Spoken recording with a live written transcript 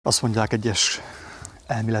Azt mondják egyes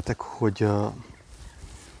elméletek, hogy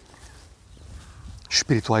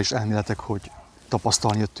spirituális elméletek, hogy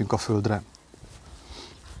tapasztalni jöttünk a Földre.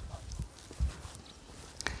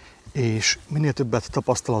 És minél többet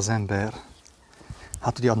tapasztal az ember,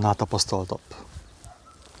 hát ugye annál tapasztaltabb.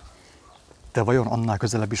 De vajon annál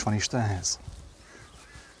közelebb is van Istenhez?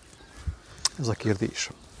 Ez a kérdés.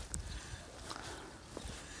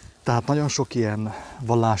 Tehát nagyon sok ilyen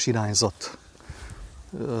vallásirányzat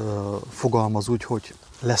fogalmaz úgy, hogy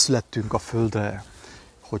leszülettünk a Földre,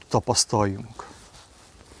 hogy tapasztaljunk.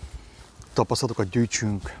 Tapasztalatokat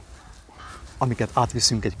gyűjtsünk, amiket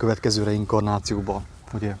átviszünk egy következő reinkarnációba,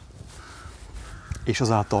 ugye? És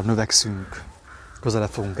azáltal növekszünk, közelebb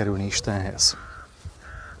fogunk kerülni Istenhez.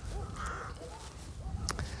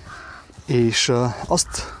 És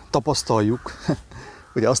azt tapasztaljuk,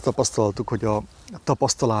 ugye azt tapasztaltuk, hogy a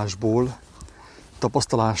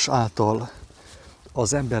tapasztalás által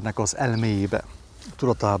az embernek az elméjébe,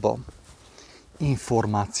 tudatába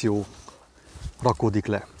információ rakódik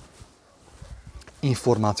le.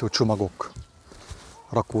 Információcsomagok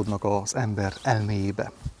rakódnak az ember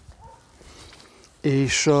elméjébe.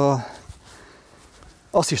 És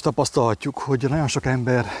azt is tapasztalhatjuk, hogy nagyon sok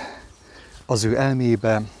ember az ő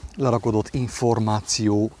elmébe lerakodott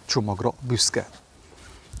információ csomagra büszke.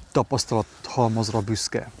 Tapasztalathalmazra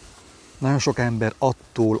büszke. Nagyon sok ember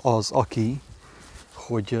attól az, aki,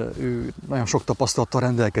 hogy ő nagyon sok tapasztalattal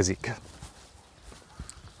rendelkezik.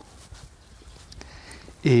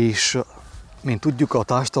 És mint tudjuk, a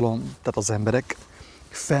társadalom, tehát az emberek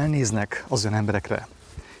felnéznek az olyan emberekre,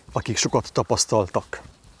 akik sokat tapasztaltak.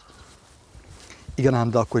 Igen ám,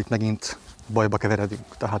 de akkor itt megint bajba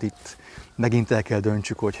keveredünk. Tehát itt megint el kell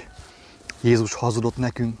döntsük, hogy Jézus hazudott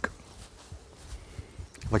nekünk,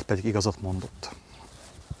 vagy pedig igazat mondott.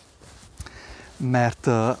 Mert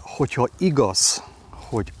hogyha igaz,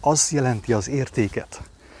 hogy az jelenti az értéket,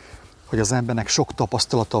 hogy az embernek sok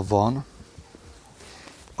tapasztalata van,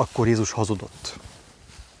 akkor Jézus hazudott.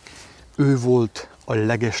 Ő volt a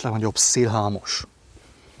legeslegnagyobb szélhámos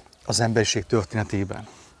az emberiség történetében.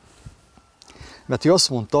 Mert ő azt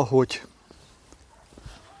mondta, hogy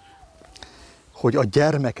a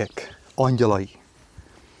gyermekek angyalai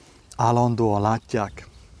állandóan látják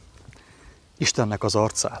Istennek az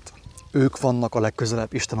arcát. Ők vannak a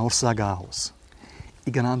legközelebb Isten országához.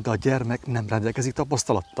 Igen ám, de a gyermek nem rendelkezik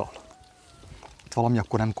tapasztalattal. Itt valami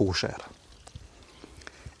akkor nem kóser.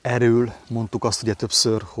 Erről mondtuk azt ugye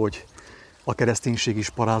többször, hogy a kereszténység is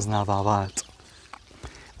paráznává vált.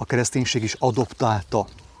 A kereszténység is adoptálta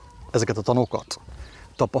ezeket a tanokat.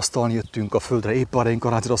 Tapasztalni jöttünk a Földre. Épp a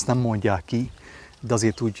reinkarnációt azt nem mondják ki, de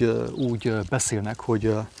azért úgy beszélnek,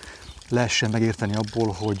 hogy lehessen megérteni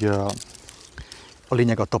abból, hogy a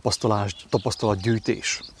lényeg a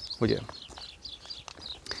tapasztalatgyűjtés. Ugye?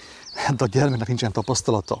 De a gyermeknek nincsen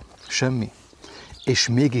tapasztalata, semmi. És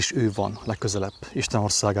mégis ő van legközelebb Isten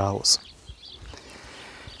országához.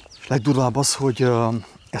 És legdurvább az, hogy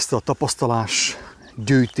ezt a tapasztalás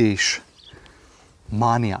gyűjtés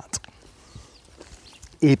mániát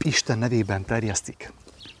épp Isten nevében terjesztik.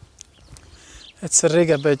 Egyszer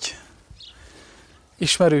régebb egy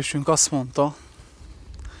ismerősünk azt mondta,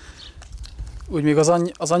 úgy még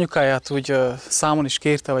az anyukáját úgy számon is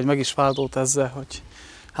kérte, vagy meg is vádolt ezzel, hogy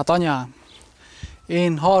hát anyám,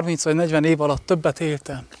 én 30 vagy 40 év alatt többet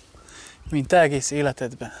éltem, mint te egész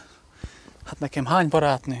életedben. Hát nekem hány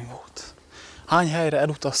barátnőm volt, hány helyre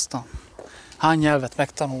elutaztam, hány nyelvet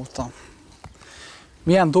megtanultam,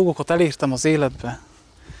 milyen dolgokat elértem az életbe.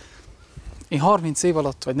 Én 30 év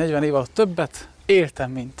alatt vagy 40 év alatt többet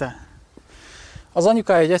éltem, mint te. Az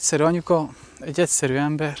anyukája egy egyszerű anyuka, egy egyszerű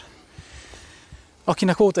ember,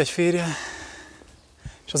 akinek volt egy férje,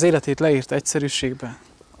 és az életét leírta egyszerűségbe,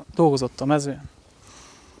 dolgozott a mezőn,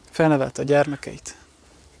 felnevelte a gyermekeit,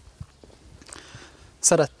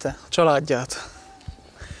 szerette a családját.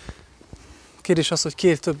 Kérdés az, hogy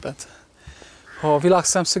kér többet. Ha a világ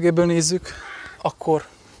szemszögéből nézzük, akkor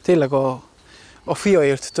tényleg a fia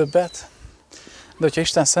élt többet, de hogyha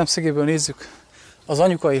Isten szemszögéből nézzük, az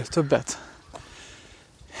anyuka élt többet.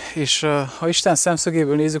 És ha Isten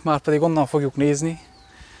szemszögéből nézzük, már pedig onnan fogjuk nézni,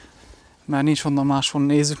 mert nincs onnan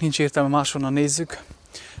máshonnan nézzük, nincs értelme máshonnan nézzük.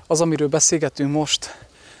 Az, amiről beszélgetünk most,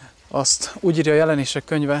 azt úgy írja a Jelenések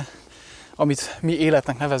könyve, amit mi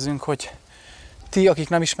életnek nevezünk, hogy ti, akik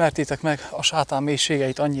nem ismertétek meg a sátán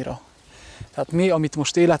mélységeit annyira. Tehát mi, amit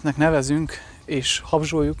most életnek nevezünk, és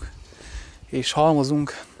habzsoljuk, és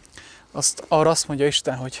halmozunk, arra azt mondja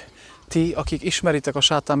Isten, hogy ti, akik ismeritek a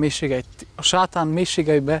sátán mélységeit, a sátán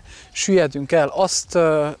mélységeibe süllyedünk el, azt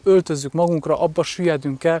öltözzük magunkra, abba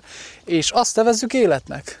süllyedünk el, és azt nevezzük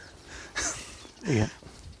életnek. Igen.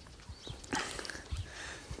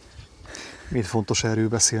 Miért fontos erről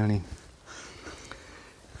beszélni?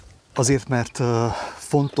 Azért, mert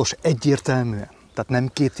fontos egyértelműen, tehát nem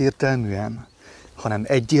kétértelműen, hanem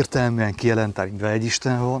egyértelműen kijelenteni, mivel egy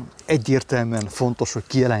Isten van, egyértelműen fontos, hogy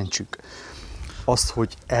kijelentsük azt,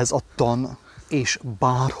 hogy ez a tan, és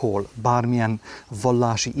bárhol, bármilyen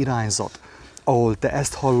vallási irányzat, ahol te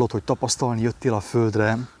ezt hallod, hogy tapasztalni jöttél a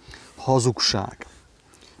földre, hazugság.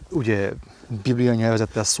 Ugye, Biblia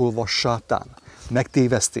nyelvezettel szólva sátán,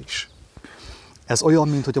 megtévesztés. Ez olyan,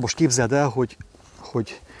 mint hogyha most képzeld el,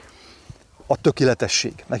 hogy a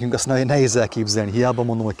tökéletesség. Nekünk azt nehéz elképzelni. Hiába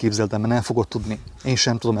mondom, hogy képzeld el, mert nem fogod tudni. Én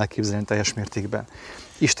sem tudom elképzelni teljes mértékben.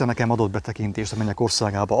 Isten nekem adott betekintést a mennyek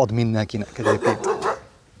országába, ad mindenkinek egyébként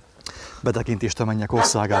betekintést a mennyek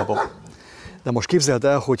országába. De most képzeld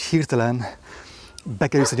el, hogy hirtelen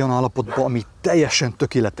bekerülsz egy olyan állapotba, ami teljesen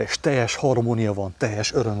tökéletes, teljes harmónia van,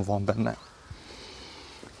 teljes öröm van benne.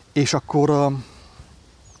 És akkor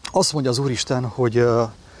azt mondja az Úristen, hogy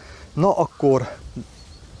na akkor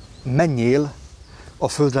menjél a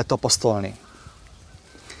földre tapasztalni.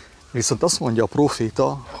 Viszont azt mondja a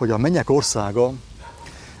próféta, hogy a mennyek országa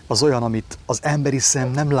az olyan, amit az emberi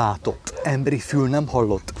szem nem látott, emberi fül nem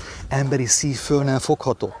hallott, emberi szív föl nem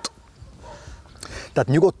foghatott. Tehát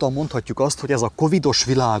nyugodtan mondhatjuk azt, hogy ez a covidos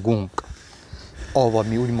világunk, ahol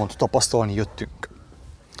mi úgymond tapasztalni jöttünk,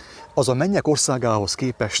 az a mennyek országához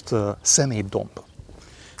képest szemétdomb.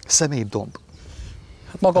 Szemétdomb.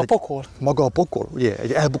 Hát maga a pokol. Maga a pokol, ugye,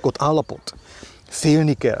 egy elbukott állapot.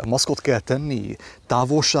 Félni kell, maszkot kell tenni,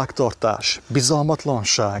 távolságtartás,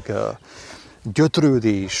 bizalmatlanság,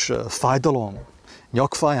 gyötrődés, fájdalom,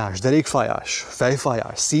 nyakfájás, derékfájás,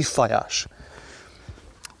 fejfájás, szívfájás.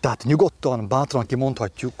 Tehát nyugodtan, bátran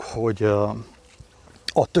kimondhatjuk, hogy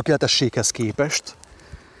a tökéletességhez képest,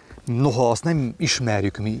 noha azt nem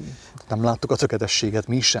ismerjük mi, nem láttuk a tökéletességet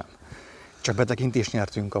mi sem, csak betekintést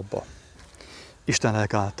nyertünk abba, Isten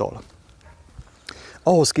lelke által.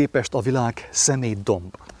 Ahhoz képest a világ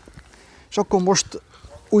szemétdomb. És akkor most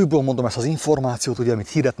újból mondom ezt az információt, ugye, amit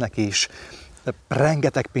hirdetnek is,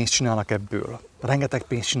 rengeteg pénzt csinálnak ebből. Rengeteg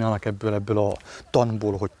pénzt csinálnak ebből a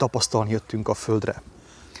tanból, hogy tapasztalni jöttünk a földre.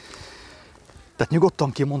 Tehát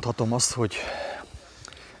nyugodtan kimondhatom azt, hogy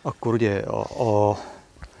akkor ugye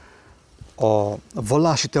a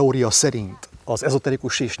vallási teória szerint, az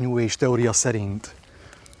ezoterikus és New Age teória szerint,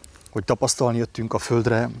 hogy tapasztalni jöttünk a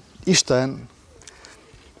földre, Isten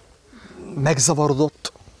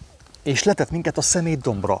megzavarodott, és letett minket a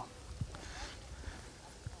szemétdombra.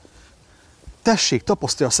 Tessék,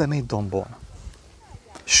 tapasztalj a szemétdombon.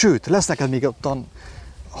 Sőt, lesz neked még ottan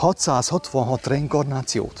 666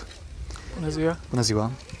 reinkarnációt. Van ez jó?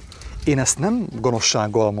 Én ezt nem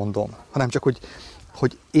gonoszsággal mondom, hanem csak,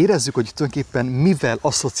 hogy érezzük, hogy tulajdonképpen mivel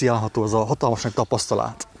asszociálható az a hatalmas nagy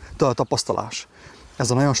tapasztalás.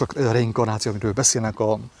 Ez a nagyon sok reinkarnáció, amiről beszélnek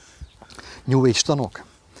a New Age tanok.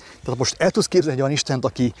 Tehát most el tudsz képzelni egy olyan Istent,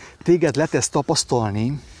 aki téged letesz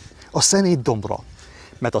tapasztalni a szemétdombra.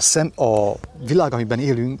 Mert a világ, amiben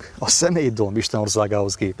élünk, a szemétdomb Isten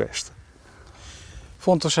országához képest.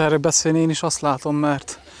 Fontos erről beszélni, én is azt látom,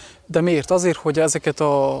 de miért? Azért, hogy ezeket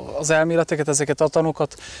az elméleteket, ezeket a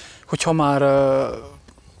tanokat, hogyha már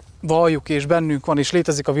valljuk és bennünk van és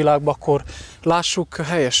létezik a világban, akkor lássuk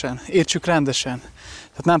helyesen, értsük rendesen.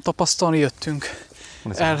 Tehát nem tapasztalni jöttünk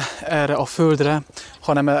el erre a földre,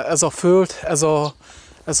 hanem ez a föld,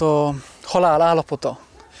 ez a halál állapota.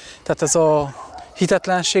 Tehát ez a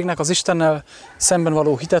hitetlenségnek, az Istennel szemben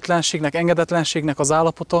való hitetlenségnek, engedetlenségnek az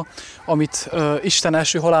állapota, amit Isten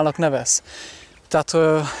első halálnak nevez. Tehát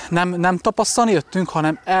nem tapasztalni jöttünk,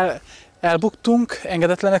 hanem elbuktunk,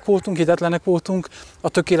 engedetlenek voltunk, hitetlenek voltunk a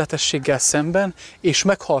tökéletességgel szemben, és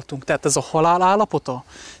meghaltunk. Tehát ez a halál állapota.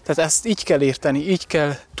 Tehát ezt így kell érteni, így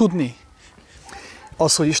kell tudni.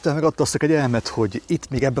 Az, hogy Isten megadta azt a kegyelmet, hogy itt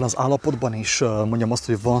még ebben az állapotban is mondjam azt,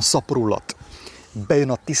 hogy van szaporulat, bejön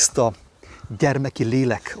a tiszta gyermeki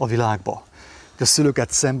lélek a világba, hogy a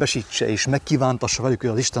szülőket szembesítse és megkívántassa velük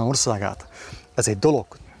az Isten országát. Ez egy dolog.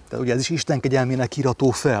 Tehát ugye ez is Isten kegyelmének írható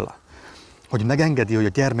fel, hogy megengedi, hogy a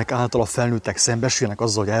gyermek által a felnőttek szembesüljenek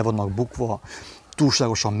azzal, hogy el vannak bukva,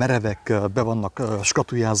 túlságosan merevek, be vannak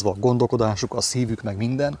skatujázva a gondolkodásuk, a szívük, meg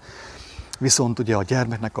minden. Viszont ugye a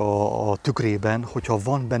gyermeknek a tükrében, hogyha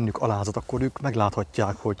van bennük alázat, akkor ők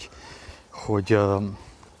megláthatják, hogy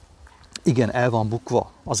igen, el van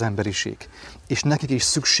bukva az emberiség. És nekik is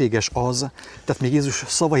szükséges az, tehát még Jézus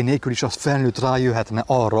szavai nélkül is az felnőtt rájöhetne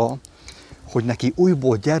arra, hogy neki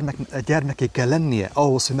újból gyermeké kell lennie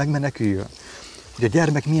ahhoz, hogy megmeneküljön. Hogy a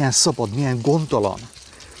gyermek milyen szabad, milyen gondtalan,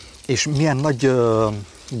 és milyen nagy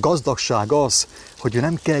gazdagság az, hogy ő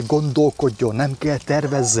nem kell gondolkodjon, nem kell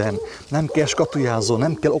tervezzen, nem kell skatujázzon,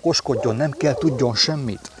 nem kell okoskodjon, nem kell tudjon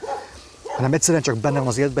semmit, hanem egyszerűen csak benne van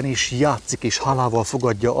az életben, és játszik, és hálával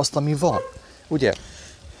fogadja azt, ami van. Ugye?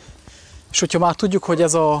 És hogyha már tudjuk, hogy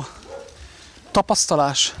ez a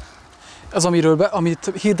tapasztalás, ez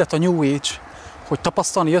amit hirdet a New Age, hogy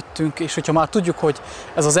tapasztalni jöttünk, és hogyha már tudjuk, hogy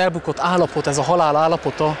ez az elbukott állapot, ez a halál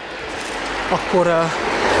állapota, akkor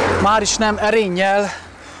már is nem erénnyel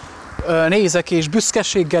nézek, és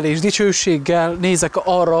büszkeséggel, és dicsőséggel nézek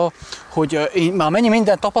arra, hogy én már mennyi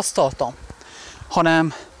mindent tapasztaltam,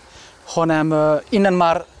 hanem innen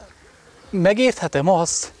már megérthetem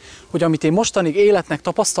azt, hogy amit én mostanig életnek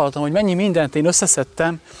tapasztaltam, hogy mennyi mindent én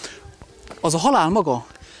összeszedtem, az a halál maga.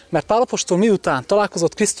 Mert Pál apostol miután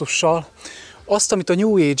találkozott Krisztussal, azt, amit a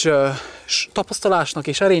New Age tapasztalásnak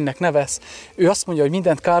és erénynek nevez, ő azt mondja, hogy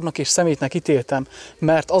mindent kárnak és szemétnek ítéltem,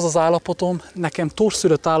 mert az az állapotom nekem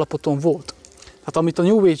torszülött állapotom volt. Tehát amit a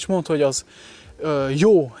New Age mond, hogy az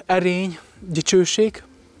jó erény, dicsőség,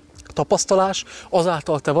 tapasztalás,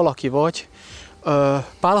 azáltal te valaki vagy.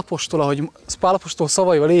 Pál apostol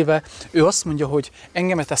szavaival éve, ő azt mondja, hogy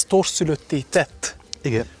engemet ez torszülötté tett.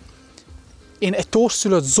 Igen. Én egy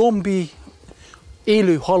torszülött zombi,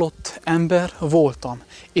 élő, halott ember voltam,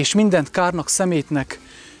 és mindent kárnak, szemétnek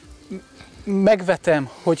megvetem,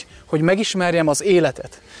 hogy megismerjem az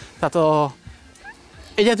életet. Tehát az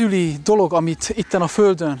egyedüli dolog, amit itten a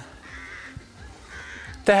Földön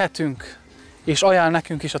tehetünk, és ajánl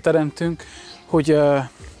nekünk is a Teremtünk, hogy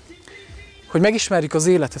megismerjük az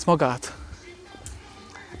életet magát.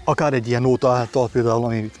 Akár egy ilyen nóta által például,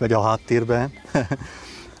 ami itt megy a háttérben,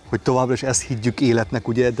 hogy továbbra is ezt higgyük életnek,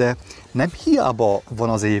 ugye, de nem hiába van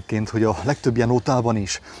az egyébként, hogy a legtöbb ilyen nótában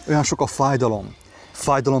is olyan sok a fájdalom.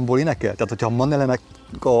 Fájdalomból énekel. Tehát, hogyha a Manelenek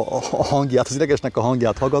a hangját, az idegesnek a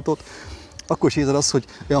hangját hallgatod, akkor is érzed azt, hogy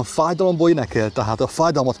olyan fájdalomból énekel, tehát a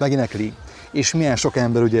fájdalmat megénekli. És milyen sok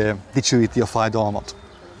ember ugye dicsőíti a fájdalmat.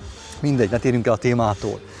 Mindegy, ne térjünk el a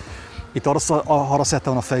témától. Itt arra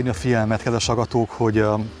szerettem volna felhívni a figyelmet, kedves hallgatók,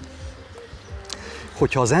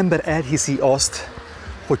 hogyha az ember elhiszi azt,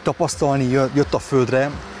 hogy tapasztalni jött a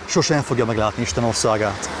Földre, sosem fogja meglátni Isten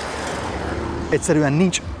országát. Egyszerűen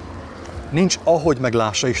nincs ahogy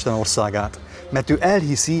meglássa Isten országát, mert ő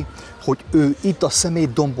elhiszi, hogy ő itt a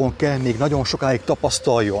szemétdombon kell még nagyon sokáig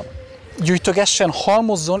tapasztaljon. Gyűjtögessen,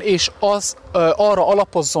 halmozzon, és az arra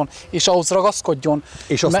alapozzon, és ahhoz ragaszkodjon.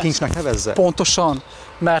 És azt kincsnek nevezze. Pontosan,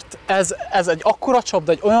 mert ez egy akkora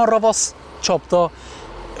csapda, egy olyan ravasz csapda,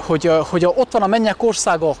 hogy ott van a mennyek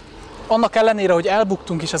országa, annak ellenére, hogy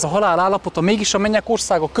elbuktunk is ez a halál állapota, mégis a mennyek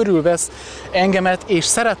országa körülvesz engemet, és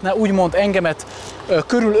szeretne úgymond engemet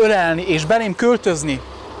körülölelni, és belém költözni.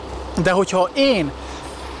 De hogyha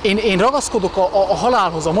én ragaszkodok a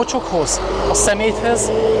halálhoz, a mocsokhoz, a szeméthez,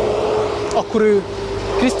 akkor ő,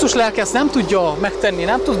 Krisztus lelke, ezt nem tudja megtenni,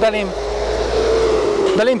 nem tud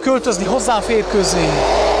belém költözni, hozzám férkőzni.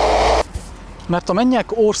 Mert a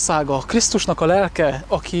mennyek országa, Krisztusnak a lelke,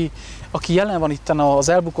 aki jelen van itten az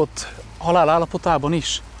elbukott halál állapotában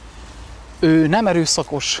is, ő nem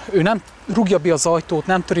erőszakos, ő nem rúgja be az ajtót,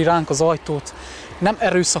 nem töri ránk az ajtót, nem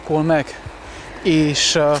erőszakol meg.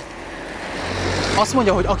 És azt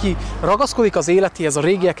mondja, hogy aki ragaszkodik az életéhez, a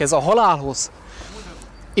régiekhez, a halálhoz,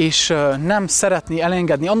 és nem szeretné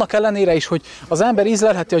elengedni, annak ellenére is, hogy az ember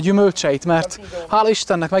ízlelheti a gyümölcseit, mert hála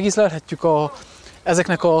Istennek megízlelhetjük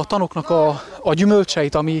ezeknek a tanoknak a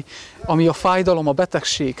gyümölcseit, ami a fájdalom, a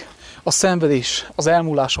betegség, a szenvedés, az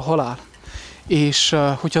elmúlás, a halál. És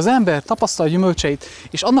hogyha az ember tapasztalja a gyümölcseit,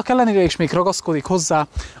 és annak ellenére is még ragaszkodik hozzá,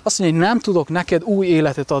 azt mondja, hogy nem tudok neked új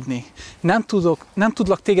életet adni, nem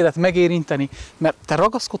tudlak tégedet megérinteni, mert te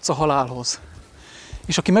ragaszkodsz a halálhoz.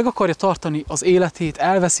 És aki meg akarja tartani az életét,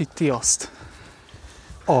 elveszíti azt.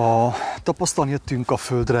 Tapasztalni jöttünk a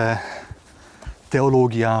Földre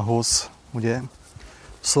teológiához, ugye,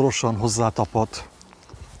 szorosan hozzátapad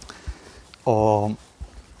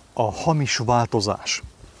a hamis változás,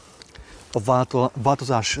 a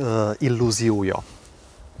változás illúziója.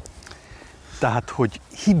 Tehát, hogy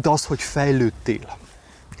hidd azt, hogy fejlődtél.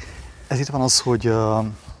 Ez itt van az, hogy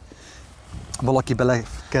valaki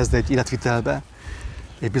belekezd egy életvitelbe,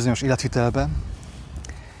 egy bizonyos életvitelbe,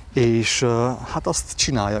 és hát azt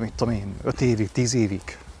csinálja, mit tudom én, 5 évig, 10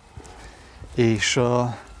 évig. És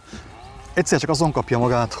egyszer csak azon kapja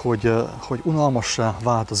magát, hogy unalmassá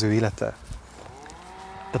vált az ő élete.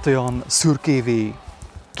 Tehát olyan szürkévé,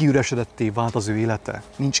 kiüresedetté vált az ő élete.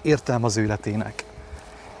 Nincs értelme az ő életének.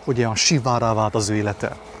 Ugye olyan sivárá vált az ő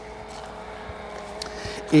élete.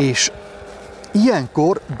 És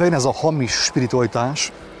ilyenkor bejön ez a hamis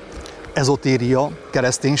spiritualitás, ezotéria,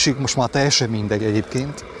 kereszténység, most már teljesen mindegy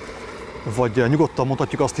egyébként. Vagy nyugodtan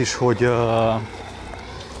mondhatjuk azt is, hogy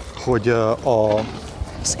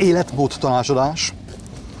az életmód tanácsadás,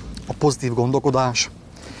 a pozitív gondolkodás,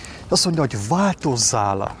 azt mondja, hogy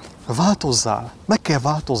változzál, meg kell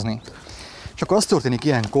változni. És akkor az történik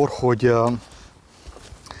ilyenkor,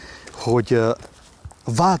 hogy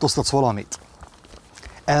változtatsz valamit.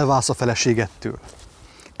 Elválsz a feleségettől,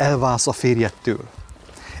 elválsz a férjettől,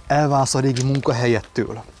 elválsz a régi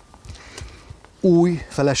munkahelyettől. Új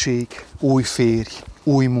feleség, új férj,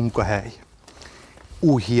 új munkahely,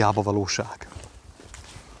 új hiába valóság.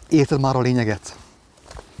 Érted már a lényeget?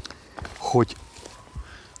 Hogy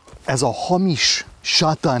ez a hamis,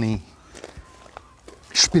 sátáni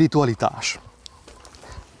spiritualitás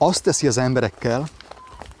azt teszi az emberekkel,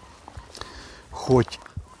 hogy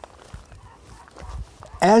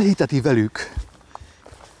elhiteti velük,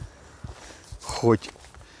 hogy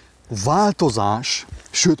változás,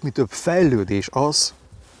 sőt, mi több fejlődés az,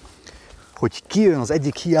 hogy kijön az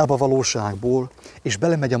egyik hiába valóságból, és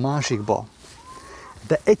belemegy a másikba.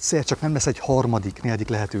 De egyszer csak nem lesz egy harmadik, negyedik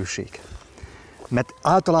lehetőség. Mert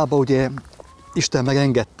általában ugye Isten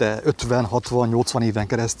megengedte 50, 60, 80 éven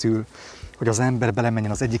keresztül, hogy az ember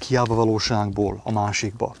belemenjen az egyik hiába valóságból a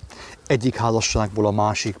másikba, egyik házasságból a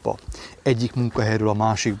másikba, egyik munkahelyről a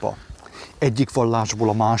másikba, egyik vallásból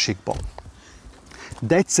a másikba.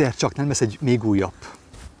 De egyszer csak nem lesz egy még újabb,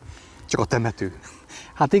 csak a temető.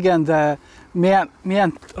 Hát igen, de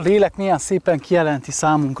milyen lélek milyen szépen kijelenti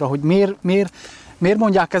számunkra, hogy miért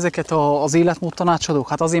mondják ezeket az életmód tanácsadók?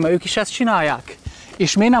 Hát azért, mert ők is ezt csinálják.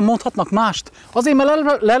 És miért nem mondhatnak mást? Azért,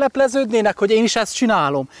 mert lelepleződnének, hogy én is ezt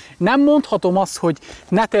csinálom. Nem mondhatom azt, hogy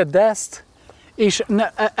ne tedd ezt, és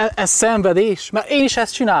ez szenvedés, mert én is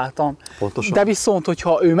ezt csináltam. Pontosan. De viszont,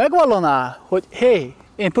 hogyha ő megvallaná, hogy hé,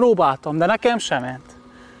 én próbáltam, de nekem sem ment.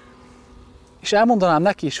 És elmondanám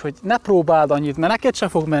neki is, hogy ne próbáld annyit, mert neked sem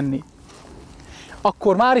fog menni.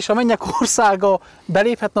 Akkor már is a mennyek országa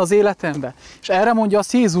beléphetne az életembe. És erre mondja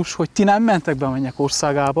azt Jézus, hogy ti nem mentek be a mennyek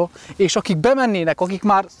országába, és akik bemennének, akik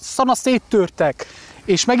már szana széttörtek,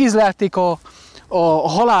 és megízlelték a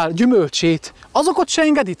halál gyümölcsét, azokat se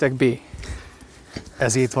engeditek be.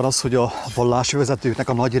 Ezért van az, hogy a vallási vezetőknek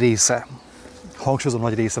a nagy része, hangsúlyozom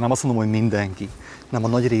nagy része, nem azt mondom, hogy mindenki, nem a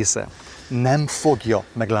nagy része, nem fogja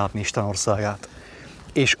meglátni Isten országát.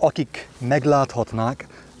 És akik megláthatnák,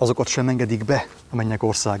 azokat sem engedik be a mennyek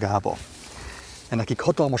országába. Nekik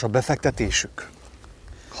hatalmas a befektetésük,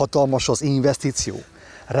 hatalmas az investíció,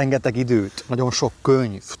 rengeteg időt, nagyon sok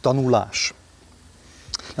könyv, tanulás,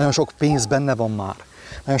 nagyon sok pénz benne van már,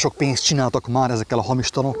 nagyon sok pénzt csináltak már ezekkel a hamis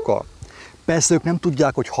tanokkal. Persze ők nem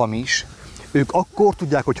tudják, hogy hamis, ők akkor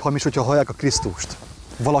tudják, hogy hamis, hogyha hallják a Krisztust.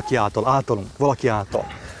 Valaki általunk, valaki által.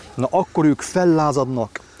 Na akkor ők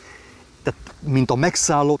fellázadnak, tehát mint a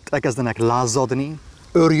megszállott elkezdenek lázadni,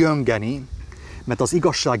 örjöngeni, mert az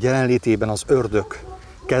igazság jelenlétében az ördög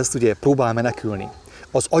kezd ugye próbál menekülni.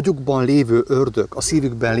 Az agyukban lévő ördög, a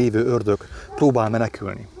szívükben lévő ördög próbál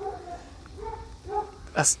menekülni.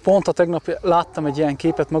 Ezt pont a tegnap láttam egy ilyen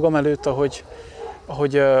képet magam előtt,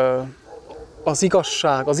 ahogy az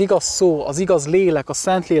igazság, az igaz szó, az igaz lélek, a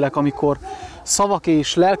szent lélek, amikor szavak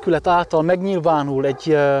és lelkület által megnyilvánul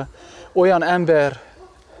egy olyan ember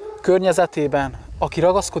környezetében, aki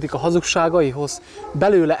ragaszkodik a hazugságaihoz,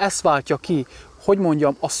 belőle ezt váltja ki, hogy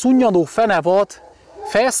mondjam, a szunnyadó fenevad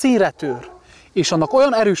felszínre tör, és annak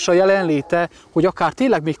olyan erős a jelenléte, hogy akár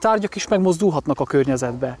tényleg még tárgyak is megmozdulhatnak a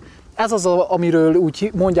környezetbe. Ez az, amiről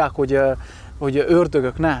úgy mondják, hogy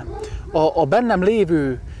ördögök, nem. A bennem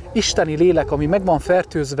lévő isteni lélek, ami meg van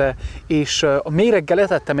fertőzve, és a méreggel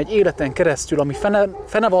etettem egy életen keresztül, ami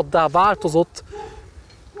fenevaddá változott,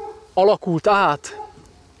 alakult át,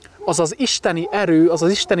 az az isteni erő, az az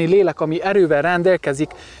isteni lélek, ami erővel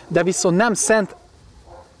rendelkezik, de viszont nem szent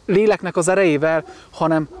léleknek az erejével,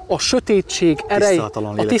 hanem a sötétség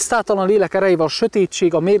erejével, a tisztátalan lélek erejével, a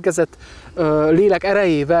sötétség, a mérgezett lélek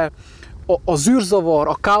erejével, a zűrzavar,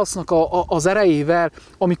 a káosznak az erejével,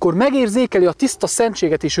 amikor megérzékeli a tiszta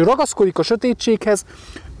szentséget, és ő ragaszkodik a sötétséghez,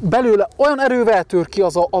 belőle olyan erővel tör ki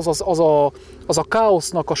az a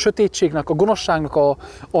káosznak, a sötétségnek, a gonoszságnak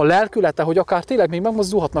a lelkülete, hogy akár tényleg még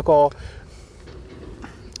megmozdulhatnak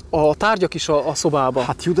a tárgyak is a szobába.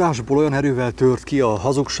 Hát Judásból olyan erővel tört ki a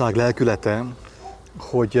hazugság lelkülete,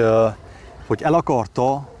 hogy el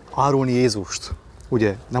akarta árulni Jézust.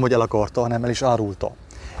 Ugye, nem hogy el akarta, hanem el is árulta.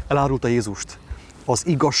 Elárulta Jézust, az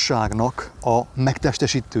igazságnak a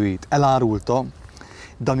megtestesítőit, elárulta,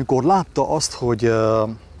 de amikor látta azt, hogy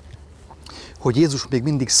Jézus még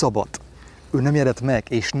mindig szabad, ő nem ijedt meg,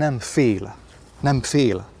 és nem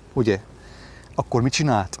fél, ugye, akkor mit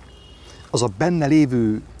csinált? az a benne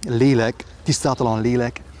lévő lélek, tisztátalan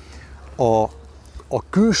lélek a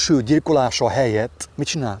külső gyilkolása helyett mit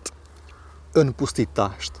csinált?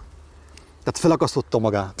 Önpusztítást. Tehát felakasztotta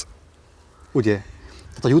magát. Ugye?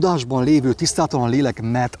 Tehát a Judásban lévő tisztátalan lélek,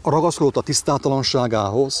 mert ragaszkodott a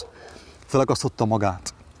tisztátalanságához, felakasztotta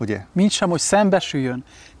magát. Ugye? Mint sem, hogy szembesüljön.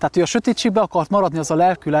 Tehát ő a sötétségbe akart maradni az a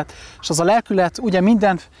lelkület, és az a lelkület ugye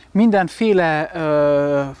mindenféle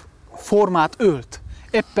formát ölt.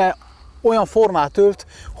 Éppen olyan formát ölt,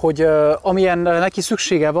 hogy amilyen neki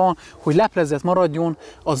szüksége van, hogy leplezett maradjon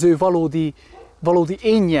az ő valódi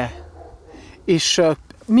énje. És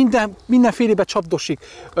mindenfélébe csapdosik.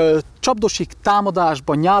 Csapdosik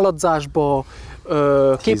támadásba, nyáladzásba,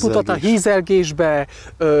 képmutatás, hízelgésbe,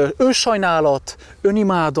 önsajnálat,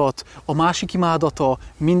 önimádat, a másik imádata,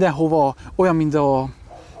 mindenhova, olyan, mint a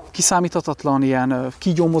kiszámíthatatlan ilyen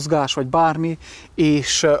kígyómozgás, vagy bármi,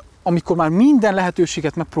 és amikor már minden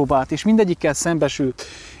lehetőséget megpróbált, és mindegyikkel szembesült,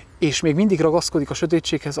 és még mindig ragaszkodik a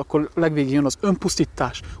sötétséghez, akkor legvégén jön az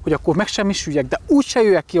önpusztítás, hogy akkor megsemmisüljek, de úgy se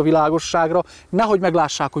jöjjek ki a világosságra, nehogy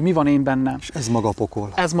meglássák, hogy mi van én bennem. És ez maga a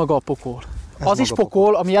pokol. Ez maga a pokol. Az is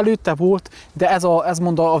pokol, ami előtte volt, de ez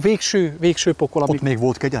mondta a végső pokol. Ott még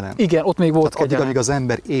volt kegyelem? Igen, ott még volt kegyelem. Amíg az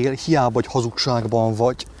ember él, hiába vagy hazugságban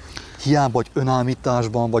vagy, hiába vagy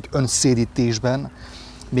önállításban, vagy önszédítésben,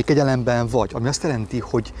 még kegyelemben vagy. Ami azt jelenti,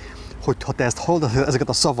 hogy ha te ezt hallod, ezeket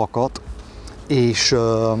a szavakat, és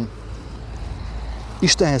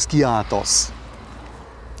Istenhez kiáltasz,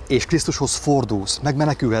 és Krisztushoz fordulsz,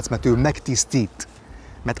 megmenekülhetsz, mert ő megtisztít.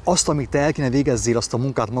 Mert azt, amit te el kéne végezzél, azt a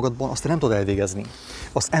munkát magadban, azt te nem tudod elvégezni.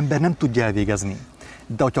 Azt ember nem tudja elvégezni.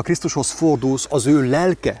 De hogyha Krisztushoz fordulsz, az ő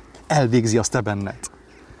lelke elvégzi azt te benned.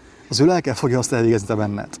 Az ő lelke fogja azt elvégezni te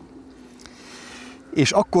benned.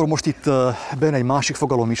 És akkor most itt benne egy másik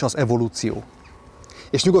fogalom is, az evolúció.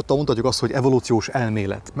 És nyugodtan mondhatjuk azt, hogy evolúciós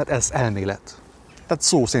elmélet, mert ez elmélet. Tehát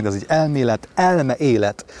szó szerint ez egy elmélet,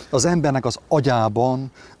 élet. Az embernek az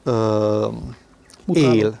agyában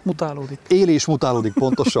él. Mutálódik. Él és mutálódik,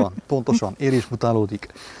 pontosan, él és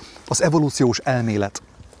mutálódik. Az evolúciós elmélet.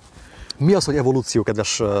 Mi az, hogy evolúció,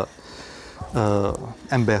 kedves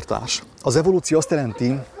embertárs? Az evolúció azt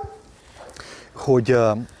jelenti, hogy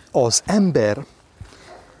az ember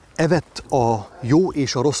evett a jó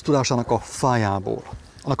és a rossz tudásának a fájából,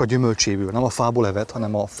 annak a gyümölcséből. Nem a fából evett,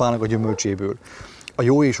 hanem a fának a gyümölcséből. A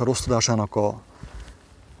jó és a rossz tudásának a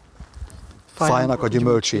fájának a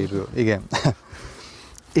gyümölcséből. Igen.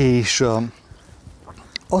 És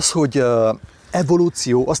az, hogy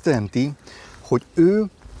evolúció azt jelenti, hogy ő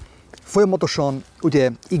folyamatosan,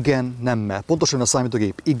 ugye, igen, nemmel. Pontosan a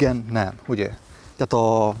számítógép, igen, nem, ugye. Tehát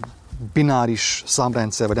a bináris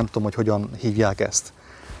számrendszer, vagy nem tudom, hogy hogyan hívják ezt.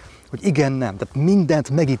 Hogy igen, nem. Tehát mindent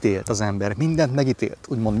megítélt az ember, mindent megítélt.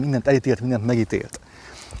 Úgymond mindent elítélt, mindent megítélt.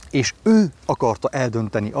 És ő akarta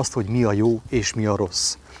eldönteni azt, hogy mi a jó és mi a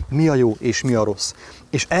rossz. Mi a jó és mi a rossz.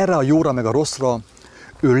 És erre a jóra meg a rosszra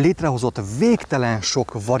ő létrehozott végtelen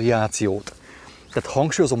sok variációt. Tehát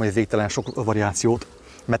hangsúlyozom, hogy végtelen sok variációt,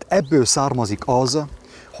 mert ebből származik az,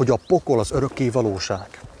 hogy a pokol az örökké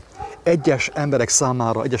valóság. Egyes emberek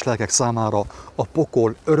számára, egyes lelkek számára a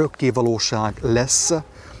pokol örökké valóság lesz,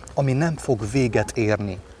 ami nem fog véget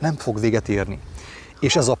érni. Nem fog véget érni.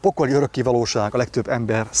 És ez a pokoli örökké valóság a legtöbb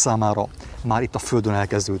ember számára már itt a Földön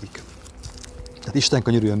elkezdődik. Tehát Isten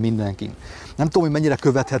könyörüljön mindenkin. Nem tudom, hogy mennyire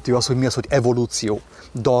követhető az, hogy mi az, hogy evolúció,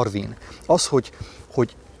 Darwin. Az, hogy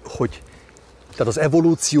tehát az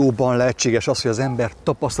evolúcióban lehetséges az, hogy az ember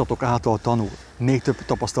tapasztalatok által tanul. Még több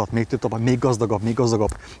tapasztalat, még gazdagabb.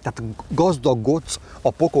 Tehát gazdagodsz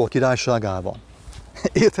a pokol királyságában.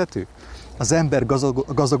 Érthető? Az ember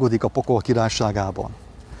gazdagodik a pokol királyságában,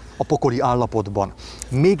 a pokoli állapotban.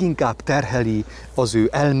 Még inkább terheli az ő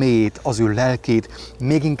elméjét, az ő lelkét,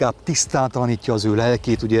 még inkább tisztátalanítja az ő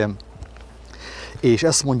lelkét, ugye? És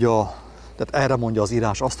ezt mondja, tehát erre mondja az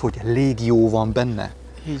írás azt, hogy légió van benne.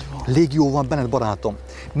 Így van. Légió van benned, barátom.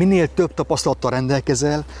 Minél több tapasztalattal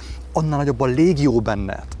rendelkezel, annál nagyobb a légió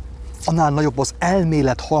benned. Annál nagyobb az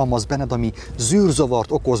elmélet halmaz benned, ami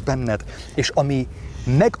zűrzavart okoz benned, és ami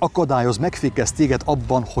megakadályoz, megfékez téged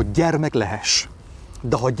abban, hogy gyermek lehess.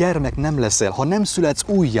 De ha gyermek nem leszel, ha nem születsz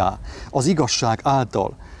újjá az igazság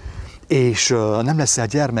által, és nem leszel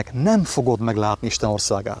gyermek, nem fogod meglátni Isten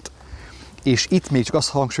országát. És itt még csak azt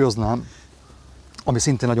hangsúlyoznám, ami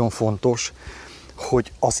szintén nagyon fontos,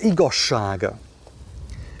 hogy az igazság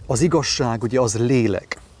ugye az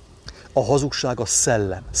lélek, a hazugság a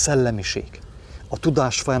szellemiség. A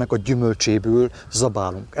tudásfájának a gyümölcséből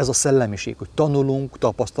zabálunk. Ez a szellemiség, hogy tanulunk,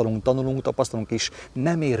 tapasztalunk, és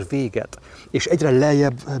nem ér véget. És egyre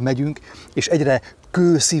lejjebb megyünk, és egyre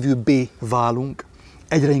kőszívűbbé válunk,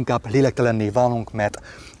 egyre inkább lélektelenné válunk, mert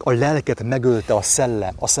a lelket megölte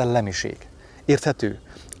a szellemiség. Érthető?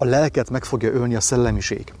 A lelket meg fogja ölni a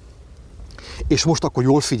szellemiség. És most akkor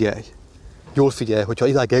jól figyelj, hogyha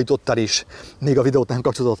idáig eljutottál is, még a videót nem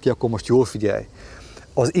kapcsoltad ki, akkor most jól figyelj.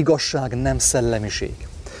 Az igazság nem szellemiség.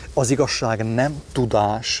 Az igazság nem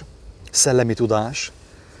tudás, szellemi tudás.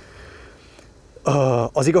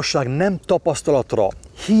 Az igazság nem tapasztalatra,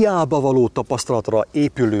 hiába való tapasztalatra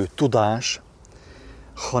épülő tudás,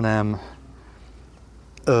 hanem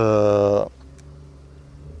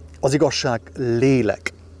az igazság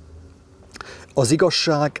lélek. Az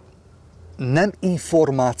igazság nem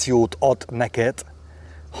információt ad neked,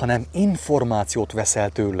 hanem információt veszel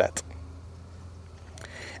tőled.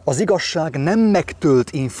 Az igazság nem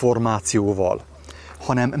megtölt információval,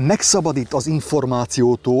 hanem megszabadít az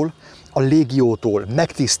információtól, a légiótól,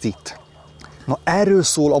 megtisztít. Na erről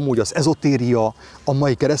szól amúgy az ezotéria, a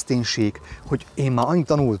mai kereszténység, hogy én már annyit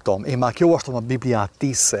tanultam, én már kiolvastam a Bibliát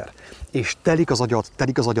 10-szer, és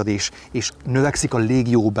telik az agyad és növekszik a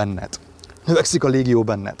légió benned. Növekszik a légió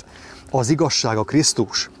benned. Az igazság, a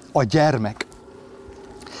Krisztus, a gyermek,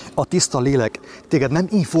 a tiszta lélek téged nem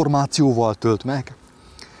információval tölt meg,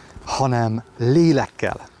 hanem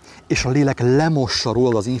lélekkel. És a lélek lemossa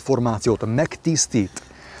rólad az információt, megtisztít.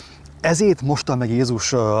 Ezért mosta meg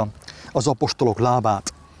Jézus az apostolok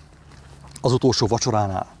lábát az utolsó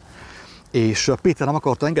vacsoránál. És Péter nem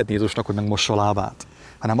akarta engedni Jézusnak, hogy megmossa a lábát,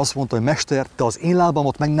 hanem azt mondta, hogy Mester, te az én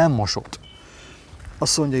lábamot meg nem mosod.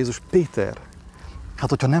 Azt mondja Jézus, Péter, hát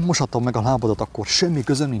hogyha nem moshatom meg a lábadat, akkor semmi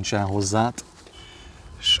közöm nincsen hozzád.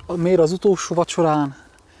 És miért az utolsó vacsorán,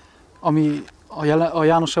 ami a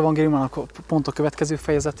János evangéliumának pont a következő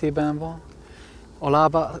fejezetében van, a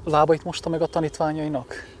lábait mosta meg a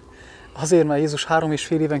tanítványainak? Azért, mert Jézus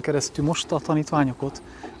 3,5 éven keresztül mosta a tanítványokat,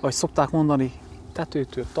 ahogy szokták mondani,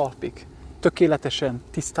 tetőtől talpig, tökéletesen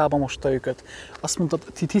tisztában mosta őket. Azt mondta,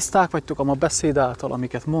 ti tiszták vagytok a beszéd által,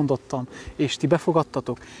 amiket mondottam, és ti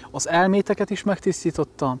befogadtatok. Az elméteket is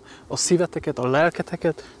megtisztítottam, a szíveteket, a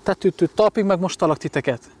lelketeket, tetőtől talpig megmostalak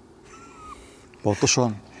titeket.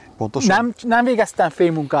 Pontosan. Nem végeztem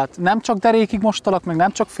félmunkát, nem csak derékig mostalak meg,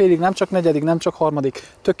 nem csak félig, nem csak negyedik, nem csak harmadik,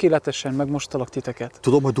 tökéletesen megmostalak titeket.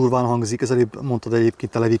 Tudom, hogy durván hangzik, ez előbb mondtad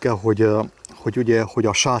egyébként Levike, hogy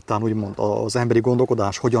a sátán, úgymond az emberi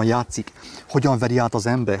gondolkodás hogyan játszik, hogyan veri át az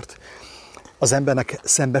embert. Az embernek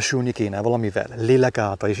szembesülni kéne valamivel, lélek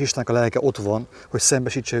által, és Istennek a lelke ott van, hogy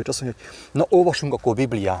szembesítse őt, azt mondja, hogy na olvasunk akkor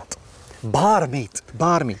Bibliát.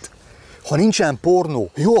 Bármit. Ha nincsen pornó,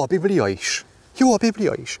 jó a Biblia is. Jó a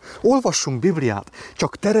Biblia is. Olvassunk Bibliát,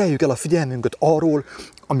 csak tereljük el a figyelmünket arról,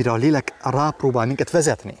 amire a lélek rápróbál minket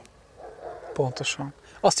vezetni. Pontosan.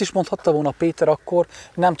 Azt is mondhatta volna Péter akkor,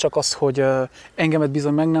 nem csak az, hogy engemet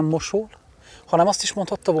bizony meg nem mosol, hanem azt is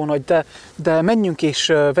mondhatta volna, hogy de menjünk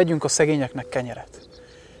és vegyünk a szegényeknek kenyeret.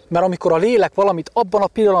 Mert amikor a lélek valamit abban a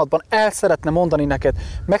pillanatban el szeretne mondani neked,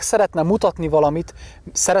 meg szeretne mutatni valamit,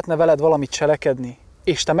 szeretne veled valamit cselekedni,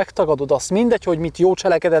 és te megtagadod azt, mindegy, hogy mit jó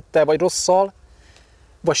cselekedettel, vagy rosszal,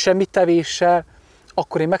 vagy semmit tevéssel,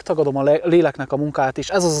 akkor én megtagadom a léleknek a munkát, és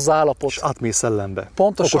ez az állapot. És átmész szellembe,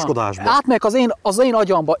 pontosan, okoskodásba. Átmegyek az én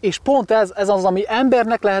agyamba, és pont ez az, ami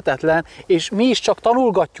embernek lehetetlen, és mi is csak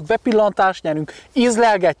tanulgatjuk, bepillantást nyerünk,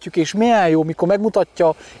 ízlelgetjük, és milyen jó, mikor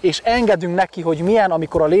megmutatja, és engedünk neki, hogy milyen,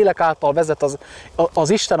 amikor a lélek által vezet az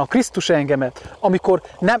Isten, a Krisztus engemet, amikor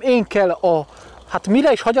nem én kell hát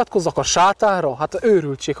mire is hagyatkozzak, a sátánra? Hát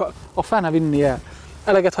őrültség, a fene vinni el.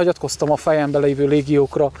 Eleget hagyatkoztam a fejembe lévő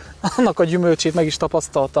légiókra, annak a gyümölcsét meg is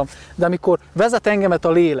tapasztaltam. De amikor vezet engemet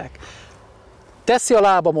a lélek, teszi a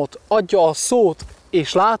lábamot, adja a szót,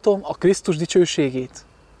 és látom a Krisztus dicsőségét.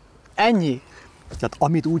 Ennyi. Tehát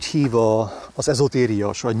amit úgy hív az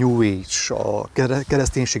ezotérias, a New Age, a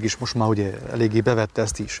kereszténység is most már ugye eléggé bevette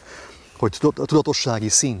ezt is, hogy a tudatossági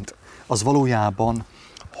szint, az valójában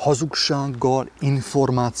hazugsággal,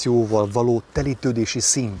 információval való telítődési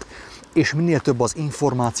szint. És minél több az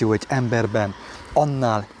információ egy emberben,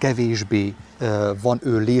 annál kevésbé van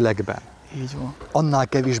ő lélekben. Így van. Annál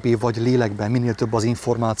kevésbé vagy lélekben, minél több az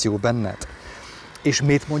információ benned. És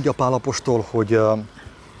miért mondja Pál apostol,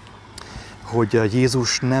 hogy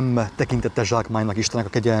Jézus nem tekintette zsákmánynak Istennek a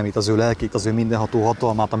kegyelmét, az ő lelkét, az ő mindenható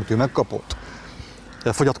hatalmát, amit ő megkapott,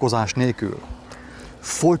 fogyatkozás nélkül.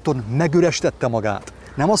 Folyton megüresítette magát.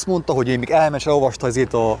 Nem azt mondta, hogy én még elolvasta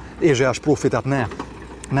ezért az Ézsaiás prófétát,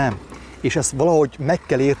 nem. És ezt valahogy meg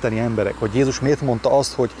kell érteni emberek, hogy Jézus miért mondta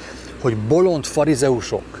azt, hogy bolond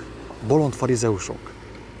farizeusok.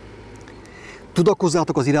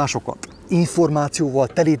 Tudakozzátok az írásokat, információval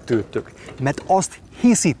telítődtök, mert azt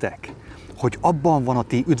hiszitek, hogy abban van a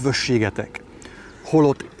ti üdvösségetek.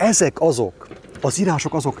 Holott ezek azok, Az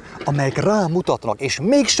írások azok, amelyek rám mutatnak, és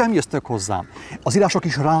mégsem jöztök hozzám. Az írások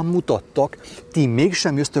is rám mutattak, ti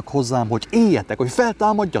mégsem jöztök hozzám, hogy éljetek, hogy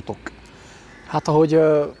feltámadjatok. Hát ahogy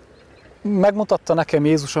megmutatta nekem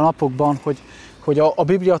Jézus a napokban, hogy a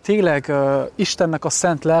Biblia tényleg Istennek a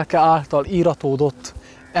szent lelke által íratódott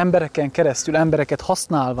embereken keresztül, embereket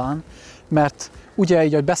használván, mert ugye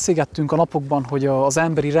így, hogy beszélgettünk a napokban, hogy az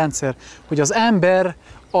emberi rendszer, hogy az ember,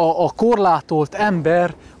 a korlátolt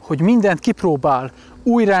ember, hogy mindent kipróbál,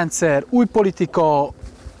 új rendszer, új politika,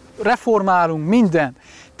 reformálunk, minden.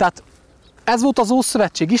 Tehát ez volt az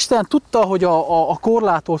Ószövetség. Isten tudta, hogy a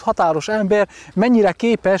korlátolt, határos ember mennyire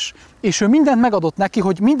képes, és ő mindent megadott neki,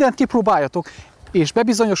 hogy mindent kipróbáljatok, és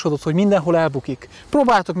bebizonyosodott, hogy mindenhol elbukik.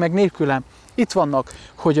 Próbáljátok meg nélkülem. Itt vannak,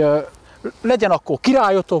 hogy legyen akkor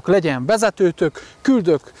királyotok, legyen vezetőtök,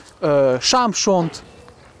 küldök Sámsont,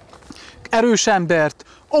 erős embert,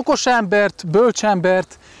 okos embert, bölcs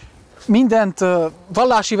embert, mindent,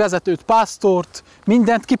 vallási vezetőt, pásztort,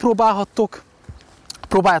 mindent kipróbálhattok.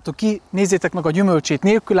 Próbáljátok ki, nézzétek meg a gyümölcsét,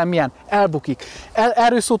 nélkülem milyen, elbukik.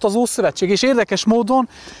 Erről szólt az Ószövetség, és érdekes módon,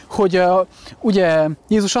 hogy ugye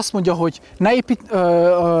Jézus azt mondja, hogy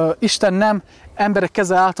Isten nem emberek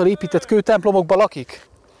keze által épített kőtemplomokban lakik.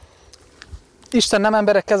 Isten nem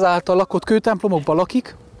emberek keze által lakott kőtemplomokban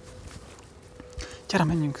lakik. Gyere,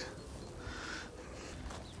 menjünk!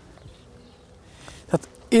 Tehát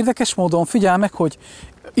érdekes módon figyelj meg, hogy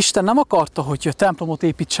Isten nem akarta, hogy templomot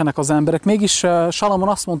építsenek az emberek, mégis Salamon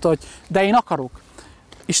azt mondta, hogy de én akarok.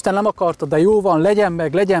 Isten nem akarta, de jó van,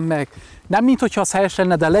 legyen meg. Nem minthogyha az helyes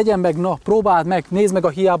lenne, de legyen meg, na, próbáld meg, nézd meg a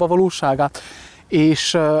hiába valóságát.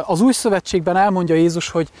 És az Új Szövetségben elmondja Jézus,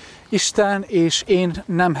 hogy Isten és én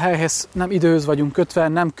nem helyhez, nem időhöz vagyunk kötve,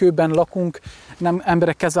 nem kőben lakunk, nem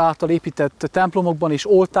emberek keze által épített templomokban és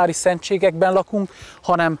oltári szentségekben lakunk,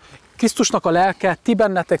 hanem Krisztusnak a lelke ti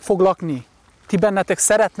bennetek fog lakni. Ti bennetek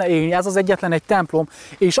szeretne élni, ez az egyetlen egy templom,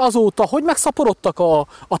 és azóta, hogy megszaporodtak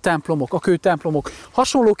a templomok, a kőtemplomok.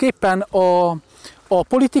 Hasonlóképpen a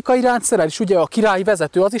politikai rendszerrel is, ugye a királyi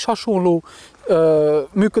vezető, az is hasonló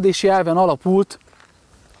működési elven alapult,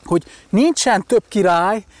 hogy nincsen több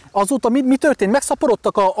király, azóta mi történt?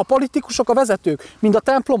 Megszaporodtak a politikusok, a vezetők, mind a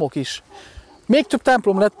templomok is. Még több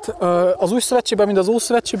templom lett az Új Szövetségben, mint az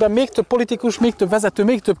Ószövetségben, még több politikus, még több vezető,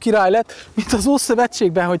 még több király lett, mint az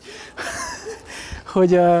Ószövetségben,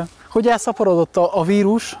 hogy elszaporodott a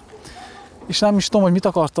vírus, és nem is tudom, hogy mit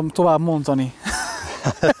akartam tovább mondani.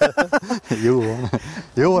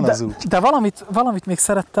 Jó van az út. De valamit még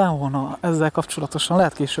szerettem volna ezzel kapcsolatosan,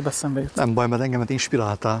 lehet később eszembe jut. Nem baj, mert engemet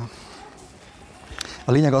inspiráltál.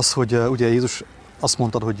 A lényeg az, hogy ugye Jézus azt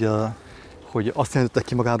mondtad, hogy azt jelentette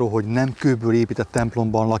ki magáról, hogy nem kőből épített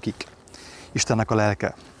templomban lakik Istennek a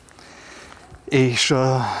lelke. És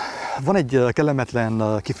van egy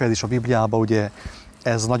kellemetlen kifejezés a Bibliában, ugye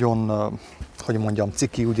ez nagyon, hogy mondjam,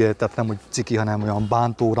 ciki, ugye, tehát nem úgy ciki, hanem olyan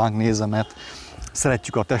bántó ránk nézve, mert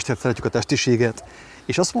szeretjük a testet, szeretjük a testiséget,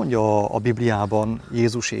 és azt mondja a Bibliában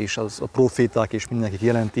Jézus és a proféták és mindenki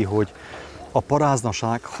jelenti, hogy a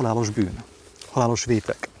paráznaság halálos bűn, halálos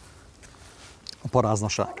vétek. A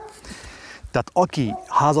paráznaság. Tehát aki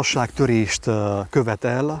házasságtörést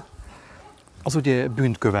követel, az ugye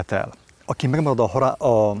bűnt követel. Aki megmarad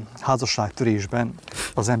a házasságtörésben,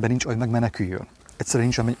 az ember nincs, ahogy megmeneküljön.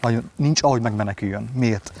 Egyszerűen nincs, ahogy megmeneküljön.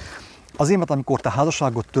 Miért? Azért, mert amikor te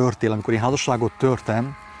házasságot törtél, amikor én házasságot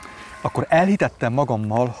törtem, akkor elhitettem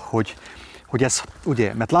magammal, hogy ez,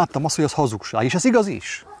 ugye, mert láttam azt, hogy ez hazugság, és ez igaz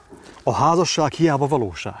is. A házasság hiába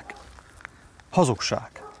valóság. Hazugság.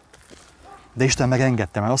 De Isten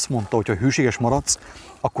megengedte, mert azt mondta, hogy ha hűséges maradsz,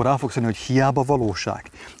 akkor rá fogsz jönni, hogy hiába valóság.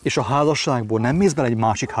 És a házasságból nem mész bele egy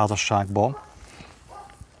másik házasságba,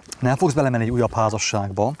 nem fogsz belemenni egy újabb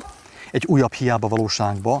házasságba, egy újabb hiába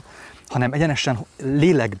valóságba, hanem egyenesen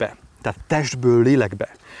lélekbe, tehát testből lélekbe.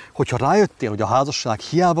 Hogyha rájöttél, hogy a házasság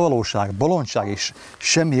hiába valóság, bolondság és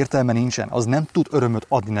semmi értelme nincsen, az nem tud örömöt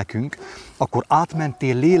adni nekünk, akkor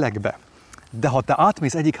átmentél lélekbe. De ha te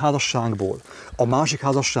átmész egyik házasságból a másik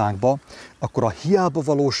házasságba, akkor a hiába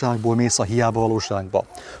valóságból mész a hiába valóságba.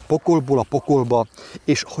 Pokolból a pokolba,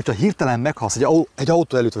 és hogyha hirtelen meghalsz egy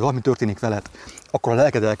autó előtt, vagy valami történik veled, akkor a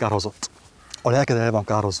lelked elkározott. A lelked el van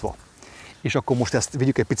kározva. És akkor most ezt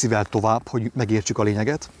vigyük egy picivel tovább, hogy megértsük a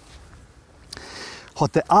lényeget. Ha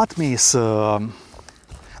te átmész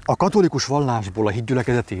a katolikus vallásból a hit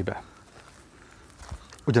gyülekezetébe,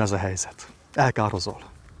 ugyanez a helyzet. Elkározol.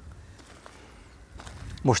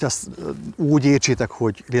 Most ezt úgy értsétek,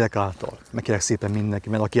 hogy lélek által, megkérek szépen mindenki,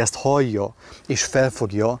 mert aki ezt hallja és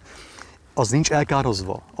felfogja, az nincs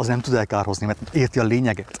elkározva, az nem tud elkározni, mert érti a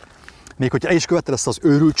lényeget. Még hogyha el is követted ezt az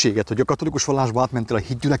őrültséget, hogy a katolikus vallásba átmentél a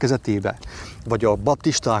hitgyülekezetébe, vagy a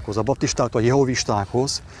baptistákhoz, a baptistáktól a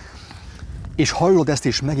jehovistákhoz, és hallod ezt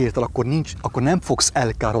és megérted, akkor nem fogsz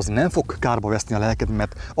elkározni, nem fog kárba veszni a lelked,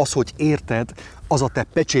 mert az, hogy érted, az a te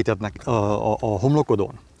pecsétednek a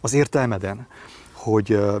homlokodon, az értelmeden,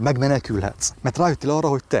 hogy megmenekülhetsz. Mert rájöttél arra,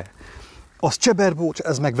 hogy te, az cseberbócs,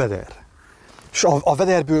 ez meg veder. És a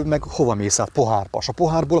vederből meg hova mész át? Pohárba. És a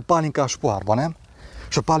pohárból a pálinkás pohárba, nem?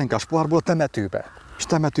 És a pálinkás pohárból a temetőbe. És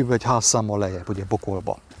temetőbe egy házszámmal lejjebb, ugye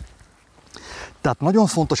pokolba. Tehát nagyon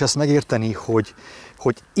fontos ezt megérteni, hogy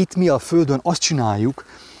itt mi a Földön azt csináljuk,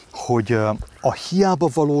 hogy a hiába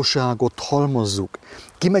valóságot halmozzuk.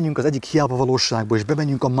 Kimegyünk az egyik hiába valóságba, és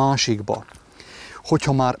bemegyünk a másikba.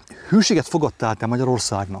 Hogyha már hűséget fogadtál te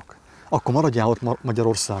Magyarországnak, akkor maradjál ott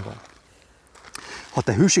Magyarországon. Ha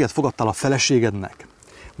te hűséget fogadtál a feleségednek,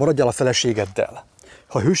 maradjál a feleségeddel.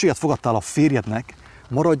 Ha hűséget fogadtál a férjednek,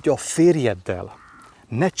 maradj a férjeddel.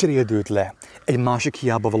 Ne cseréld őt le egy másik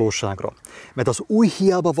hiába valóságra. Mert az új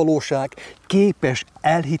hiába valóság képes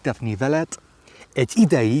elhitetni veled egy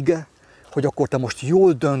ideig, hogy akkor te most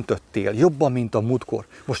jól döntöttél, jobban, mint a múltkor.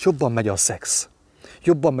 Most jobban megy a szex.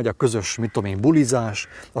 Jobban megy a közös, mit tudom én, bulizás,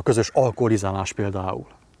 a közös alkoholizálás például.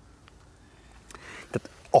 Tehát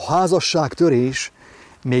a házasságtörés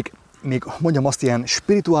még mondjam azt, ilyen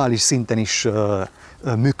spirituális szinten is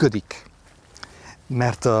működik.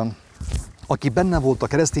 Mert aki benne volt a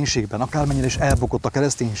kereszténységben, akármennyire is elbukott a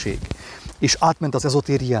kereszténység, és átment az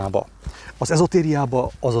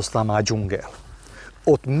ezotériába az aztán már dzsungel.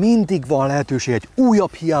 Ott mindig van lehetőség egy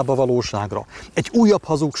újabb hiába valóságra, egy újabb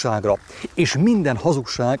hazugságra, és minden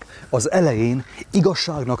hazugság az elején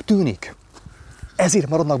igazságnak tűnik. Ezért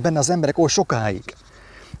maradnak benne az emberek oly sokáig.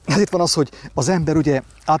 Ezért van az, hogy az ember ugye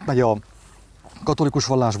átmegy a katolikus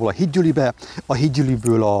vallásból a hitgyülibe, a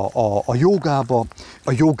hitgyüliből a jogába,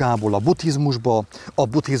 a jogából a buddhizmusba, a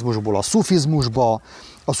buddhizmusból a szufizmusba,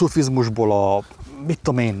 a szufizmusból a, mit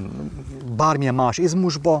tudom én, bármilyen más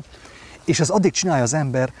izmusba, és ez addig csinálja az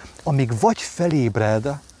ember, amíg vagy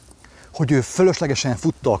felébred, hogy ő fölöslegesen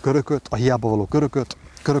futta a körököt, a hiába való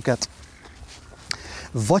köröket,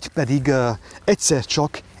 vagy pedig egyszer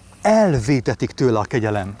csak elvétetik tőle a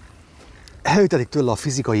kegyelem, elvétetik tőle a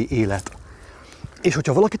fizikai élet. És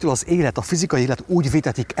hogyha valakitől az élet, a fizikai élet úgy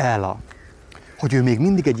vétetik el, hogy ő még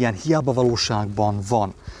mindig egy ilyen hiába valóságban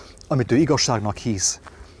van, amit ő igazságnak hisz,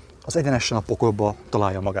 az egyenesen a pokolba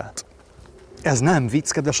találja magát. Ez nem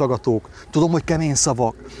vicc, kedves agatók, tudom, hogy kemény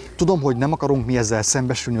szavak, tudom, hogy nem akarunk mi ezzel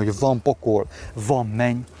szembesülni, hogy van pokol, van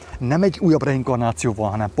menny, nem egy újabb reinkarnáció van,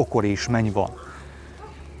 hanem pokol és menny van.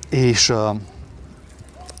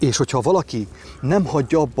 És hogyha valaki nem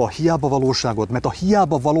hagyja abba a hiába valóságot, mert a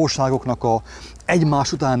hiába valóságoknak a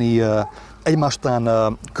egymás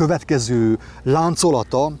után következő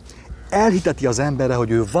láncolata elhiteti az emberre,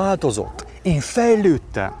 hogy ő változott, én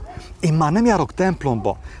fejlődtem, én már nem járok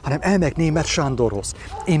templomba, hanem elmegyek Németh Sándorhoz.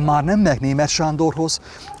 Én már nem megyek Németh Sándorhoz,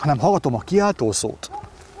 hanem hallgatom a kiáltószót.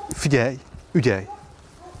 Figyelj, ügyelj,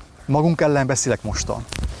 magunk ellen beszélek mostan.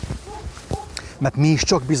 Mert mi is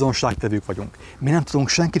csak bizonságtevők vagyunk. Mi nem tudunk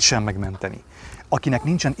senkit sem megmenteni. Akinek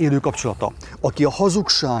nincsen élő kapcsolata, aki a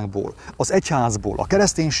hazugságból, az egyházból, a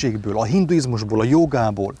kereszténységből, a hinduizmusból, a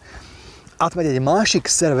jogából átmegy egy másik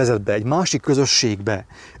szervezetbe, egy másik közösségbe,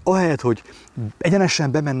 ahelyett, hogy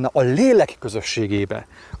egyenesen bemenne a lélek közösségébe,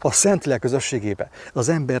 a Szentlélek közösségébe, az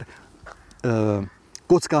ember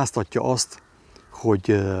kockáztatja azt,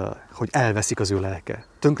 hogy elveszik az ő lelke,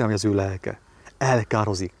 tönkre megy az ő lelke,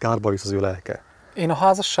 elkározik, kárba visz az ő lelke. Én a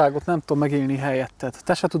házasságot nem tudom megélni helyetted.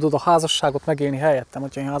 Te se tudod a házasságot megélni helyettem,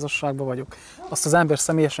 hogyha én házasságban vagyok. Azt az ember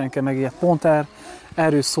személyesen kell megélni. Pont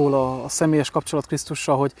erről szól a személyes kapcsolat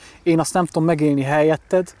Krisztussal, hogy én azt nem tudom megélni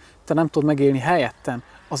helyetted, te nem tudod megélni helyettem.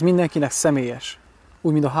 Az mindenkinek személyes.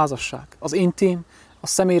 Úgy, mint a házasság. Az intim, a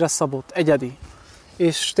személyre szabott, egyedi.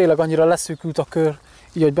 És tényleg annyira leszűkült a kör,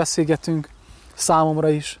 így, hogy beszélgetünk, számomra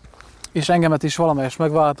is, és engemet is valamelyest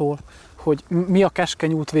megvádol, hogy mi a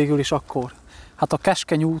keskeny út végül is akkor. Hát a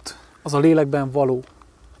keskeny út az a lélekben való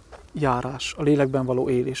járás, a lélekben való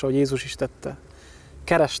élés, ahogy Jézus is tette.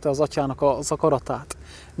 Kereste az atyának az akaratát.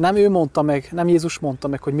 Nem ő mondta meg, nem Jézus mondta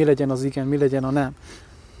meg, hogy mi legyen az igen, mi legyen a nem.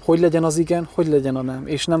 Hogy legyen az igen, hogy legyen a nem.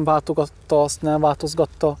 És nem váltogatta azt, nem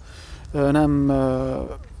változgatta, nem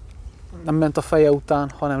ment a feje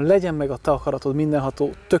után, hanem legyen meg a te akaratod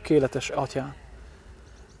mindenható, tökéletes atyán.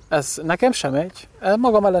 Ez nekem sem megy,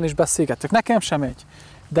 magam ellen is beszélgetek, nekem sem megy.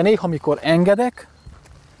 De néha, amikor engedek,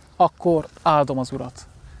 akkor áldom az Urat.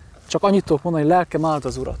 Csak annyit tudok mondani, hogy lelkem áld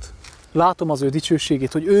az Urat. Látom az ő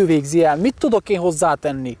dicsőségét, hogy ő végzi el. Mit tudok én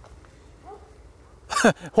hozzátenni?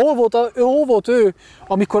 Hol volt ő,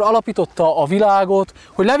 amikor alapította a világot,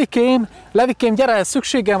 hogy Levikém, gyere,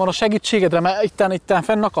 szükségem van a segítségedre, mert itten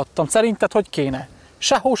fennakadtam. Szerinted hogy kéne?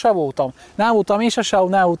 Sehol se voltam. Nem voltam én se sehol,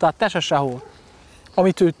 nem voltál te se sehol.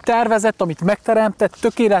 Amit ő tervezett, amit megteremtett,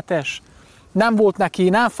 tökéletes. Nem volt neki,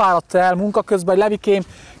 nem fáradt el munka közben, hogy Levikém,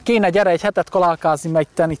 kéne gyere egy hetet kalálkázni,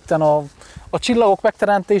 mert itten a csillagok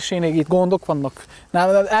megteremtésénél itt gondok vannak. Nem,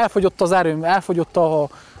 elfogyott az erőm, elfogyott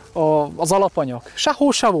az alapanyag.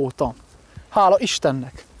 Sehol se voltam. Hála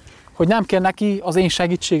Istennek, hogy nem kell neki az én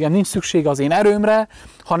segítségem, nincs szüksége az én erőmre,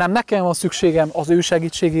 hanem nekem van szükségem az ő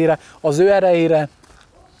segítségére, az ő erejére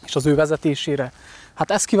és az ő vezetésére.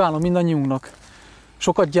 Hát ezt kívánom mindannyiunknak.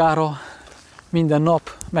 Sokat gyára, minden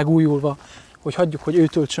nap megújulva, hogy hagyjuk, hogy ő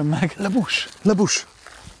töltsön meg. Lebus!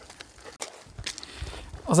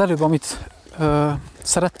 Az előbb, amit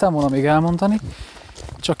szerettem volna még elmondani,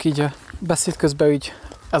 csak így beszéd közben így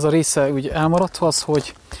ez a része úgy elmaradt, az,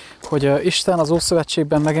 hogy Isten az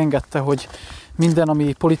Ószövetségben megengedte, hogy minden,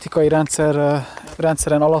 ami politikai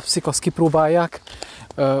rendszeren alapszik, azt kipróbálják,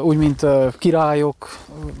 úgy, mint királyok,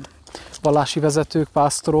 vallási vezetők,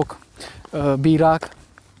 pásztorok, bírák,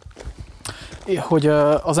 hogy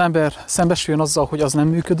az ember szembesüljön azzal, hogy az nem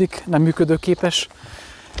működik, nem működőképes,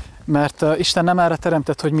 mert Isten nem erre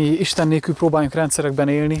teremtett, hogy mi Isten nélkül próbáljunk rendszerekben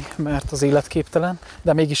élni, mert az élet képtelen,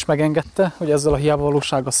 de mégis megengedte, hogy ezzel a hiába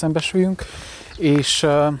valósággal szembesüljünk, és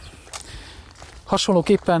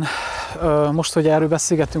hasonlóképpen most, hogy erről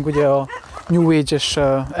beszélgettünk, ugye a New Age-es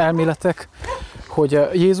elméletek, hogy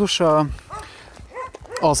Jézus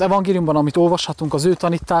az evangéliumban, amit olvashatunk, az ő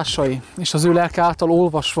tanításai, és az ő lelke által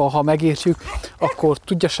olvasva, ha megértjük, akkor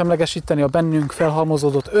tudja semlegesíteni a bennünk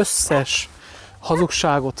felhalmozódott összes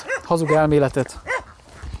hazugságot, hazug elméletet,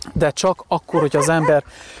 de csak akkor, hogy az ember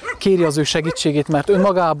kéri az ő segítségét, mert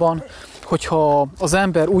önmagában, hogyha az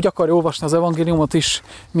ember úgy akarja olvasni az evangéliumot is,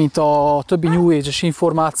 mint a többi New Age-es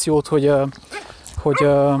információt, hogy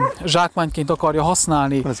zsákmányként akarja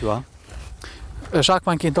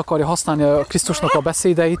használni, a Krisztusnak a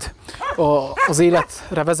beszédeit, az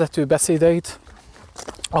életre vezető beszédeit,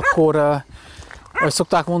 akkor, ahogy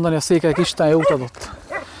szokták mondani, a székelyek, Isten jót adott.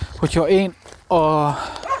 Hogyha én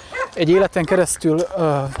egy életen keresztül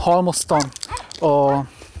halmoztam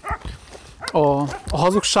a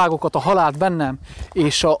hazugságokat, a halált bennem,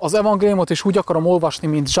 és az evangéliumot is úgy akarom olvasni,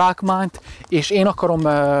 mint zsákmányt, és én akarom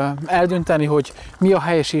eldönteni, hogy mi a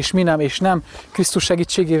helyes és mi nem, és nem Krisztus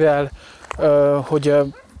segítségével, hogy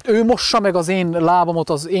ő mossa meg az én lábamot,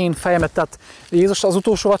 az én fejemet. Tehát Jézus az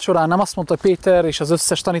utolsó vacsorán nem azt mondta, hogy Péter és az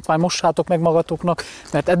összes tanítvány, mossátok meg magatoknak,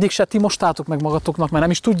 mert eddig se ti mostátok meg magatoknak, mert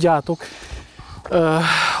nem is tudjátok,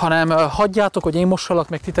 hanem hagyjátok, hogy én mossalak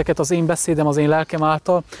meg titeket az én beszédem, az én lelkem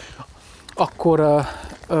által, akkor,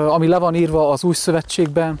 ami le van írva az új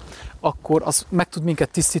szövetségben, akkor az meg tud minket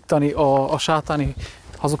tisztítani a sátáni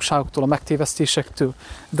hazugságoktól, a megtévesztésektől.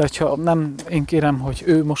 De ha nem én kérem, hogy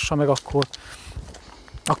ő mossa meg,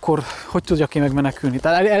 akkor hogy tudjak én megmenekülni?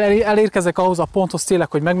 Tehát elérkezek ahhoz a ponthoz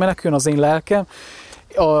tényleg, hogy megmeneküljön az én lelkem,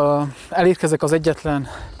 elérkezek az egyetlen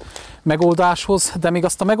megoldáshoz, de még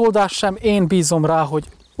azt a megoldást sem én bízom rá, hogy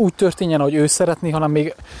úgy történjen, ahogy ő szeretné, hanem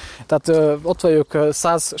még, tehát ott vagyok,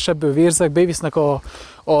 100 sebből vérzek, bevisznek a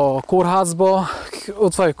kórházba,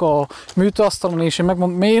 ott vagyok a műtőasztalon, és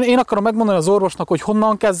én akarom megmondani az orvosnak, hogy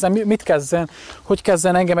honnan kezdjen, mit kezdjen, hogy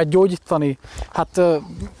kezdjen engemet gyógyítani. Hát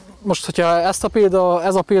most, hogyha ez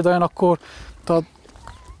a példa jön, akkor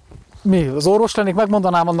az orvos lennék,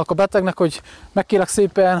 megmondanám annak a betegnek, hogy megkérlek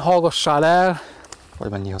szépen, hallgassál el. Vagy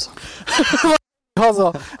menj haza.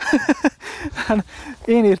 Haza.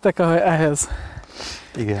 Én értek ehhez.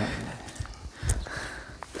 Igen.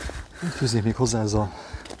 Fűzném még hozzá ez a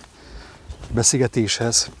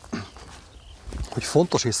beszélgetéshez, hogy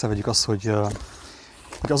fontos észrevegyük azt, hogy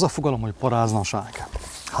az a fogalom, hogy paráznaság,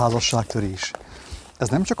 házasságtörés, ez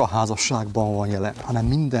nem csak a házasságban van jelen, hanem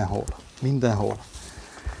mindenhol. Mindenhol.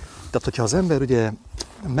 Tehát, hogyha az ember ugye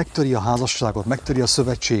megtöri a házasságot, megtöri a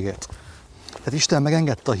szövetséget, tehát Isten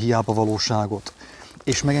megengedte a hiába valóságot,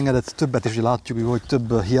 és megengedett többet, és látjuk, hogy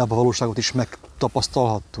több hiába valóságot is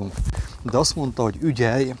megtapasztalhattunk. De azt mondta, hogy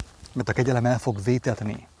ügyelj, mert a kegyelem el fog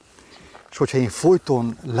vétetni. És hogyha én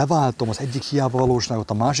folyton leváltom az egyik hiába valóságot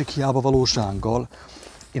a másik hiába valósággal,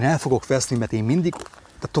 én el fogok veszni, mert én mindig,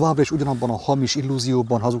 de továbbra is ugyanabban a hamis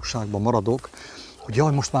illúzióban, hazugságban maradok, hogy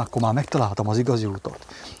jaj, most már akkor már megtaláltam az igazi utat,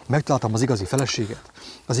 megtaláltam az igazi feleséget,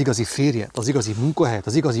 az igazi férjet, az igazi munkahelyet,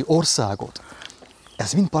 az igazi országot.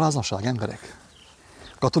 Ez mind paráznaság, emberek.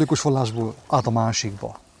 Katolikus vallásból át a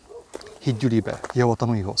másikba, hitgyülibe, Jehova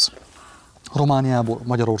tanúihoz. Romániából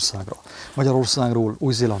Magyarországra, Magyarországról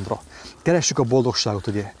Új-Zélandra. Keressük a boldogságot,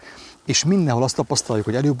 ugye? És mindenhol azt tapasztaljuk,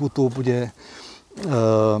 hogy előbb-utóbb ugye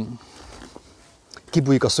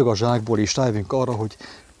kibújik a szög a zsákból, és rájövünk arra, hogy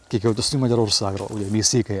kiköltöztünk Magyarországra, ugye mi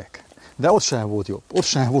székelyek. De ott sem volt jobb, ott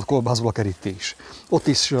sem volt kolbászból a kerítés. Ott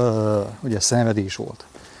is ugye szenvedés volt.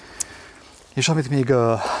 És amit még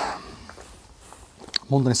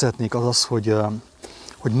mondani szeretnék az az,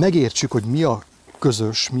 hogy megértsük, hogy mi a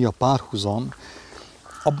közös, mi a párhuzam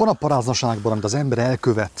abban a paráznaságban, amit az ember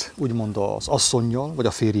elkövet, úgymond az asszonnyal, vagy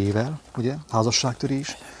a férjével, ugye,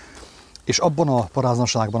 házasságtörés, és abban a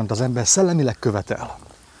paráznaságban, amit az ember szellemileg követel.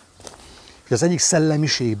 Hogy az egyik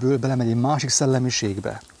szellemiségből belemegy egy másik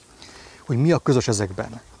szellemiségbe. Hogy mi a közös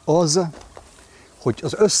ezekben? Az, hogy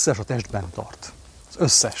az összes a testben tart. Az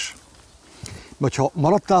összes. Vagy ha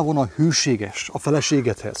maradtál volna hűséges a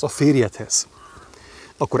feleségedhez, a férjedhez,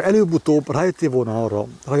 akkor előbb-utóbb rájöttél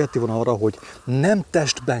volna arra, hogy nem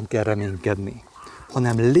testben kell reménykedni,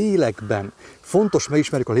 hanem lélekben. Fontos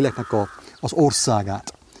megismerjük a léleknek az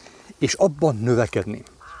országát, és abban növekedni.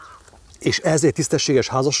 És ezért tisztességes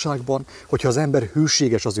házasságban, hogyha az ember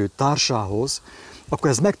hűséges az ő társához, akkor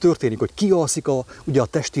ez megtörténik, hogy kialszik ugye a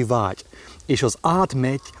testi vágy, és az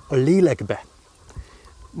átmegy a lélekbe.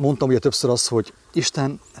 Mondtam ugye többször azt, hogy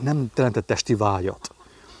Isten nem teremtett testi vágyat.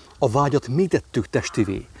 A vágyat mi tettük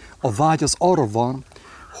testivé. A vágy az arra van,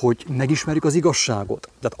 hogy megismerjük az igazságot.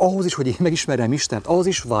 Tehát ahhoz is, hogy én megismerjem Istent, ahhoz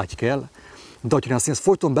is vágy kell. De ha én ezt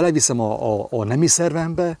folyton beleviszem a nemi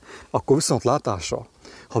szervembe, akkor viszont látásra.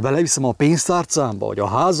 Ha beleviszem a pénztárcámba, vagy a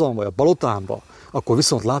házam, vagy a palotámba, akkor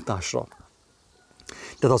viszont látásra.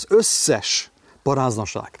 Tehát az összes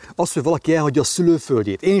paráznaság, az, hogy valaki elhagyja a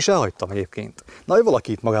szülőföldjét, én is elhagytam egyébként. Na, hogy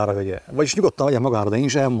valaki itt magára vegye, vagyis nyugodtan vegye magára, de én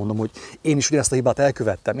is elmondom, hogy én is ugyanezt a hibát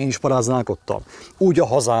elkövettem, én is paráználkodtam. Úgy a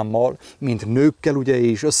hazámmal, mint nőkkel, ugye,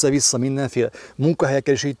 és össze-vissza mindenféle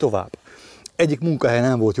munkahelyekkel, és így tovább. Egyik munkahely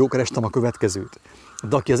nem volt jó, kerestem a következőt.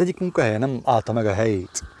 De aki az egyik munkahelyen nem állta meg a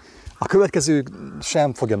helyét, a következő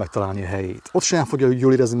sem fogja megtalálni a helyét. Ott sem fogja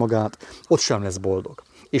jól érezni magát, ott sem lesz boldog.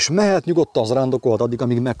 És mehet nyugodtan zarándokolhat addig,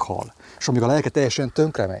 amíg meghal, és amíg a lelke teljesen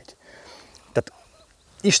tönkre megy. Tehát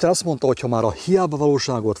Isten azt mondta, hogy ha már a hiába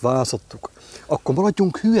valóságot választottuk, akkor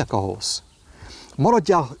maradjunk hűek ahhoz.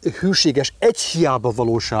 Maradjál hűséges egy hiába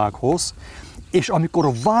valósághoz, és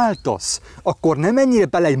amikor váltasz, akkor ne menjél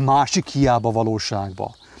bele egy másik hiába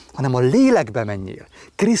valóságba, hanem a lélekbe menjél,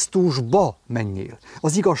 Krisztusba menjél,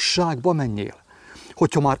 az igazságba menjél.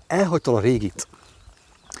 Hogyha már elhagytad a régit,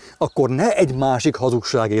 akkor ne egy másik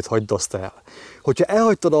hazugságét hagyd azt el. Hogyha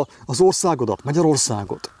elhagytad az országodat,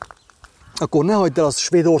 Magyarországot, akkor ne hagyd el azt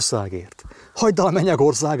Svédországért, hagyd el a mennyek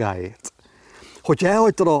országáért. Hogyha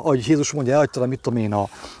elhagytad, ahogy Jézus mondja, elhagytad, mit tudom én,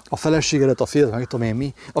 a feleségedet, a férjedet, mit tudom én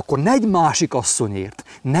mi, akkor ne egy másik asszonyért,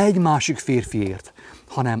 ne egy másik férfiért,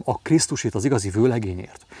 hanem a Krisztusért, az igazi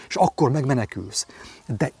vőlegényért. És akkor megmenekülsz.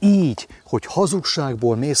 De így, hogy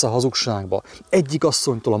hazugságból mész a hazugságba, egyik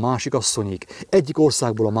asszonytól a másik asszonyig, egyik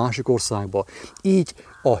országból a másik országba, így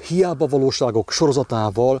a hiába valóságok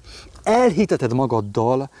sorozatával elhiteted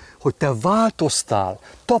magaddal, hogy te változtál,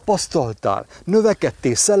 tapasztaltál,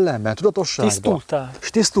 növekedtél szellemben, tudatosságban.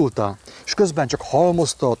 Tisztultál. És közben csak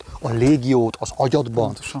halmoztad a légiót az agyadban,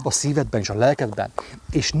 pontosan, a szívedben és a lelkedben,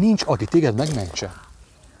 és nincs, aki téged megmentse.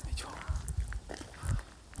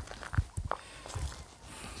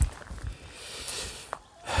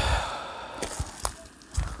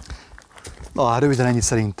 Na, hát röviden ennyit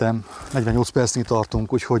szerintem, 48 percig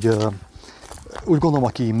tartunk, úgyhogy úgy gondolom,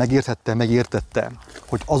 aki megértette,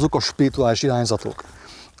 hogy azok a spirituális irányzatok,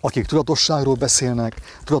 akik tudatosságról beszélnek,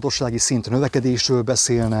 tudatossági szint növekedésről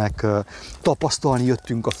beszélnek, tapasztalni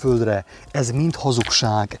jöttünk a földre, ez mind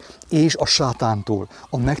hazugság, és a sátántól,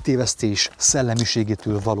 a megtévesztés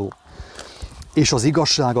szellemiségétől való. És az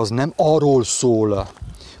igazság az nem arról szól,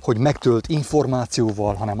 hogy megtölt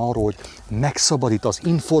információval, hanem arról, hogy megszabadít az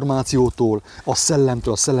információtól, a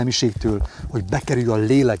szellemtől, a szellemiségtől, hogy bekerül a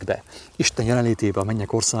lélekbe, Isten jelenlétébe, a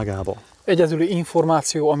mennyek országába. Egyedüli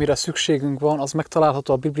információ, amire szükségünk van, az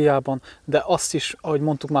megtalálható a Bibliában, de azt is, ahogy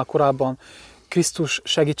mondtuk már korábban, Krisztus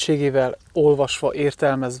segítségével olvasva,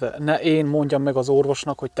 értelmezve. Ne én mondjam meg az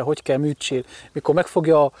orvosnak, hogy te hogy kell műtsél. Mikor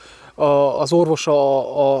megfogja az orvos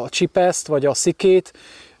a csipeszt, vagy a szikét,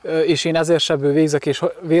 és én ezért sebből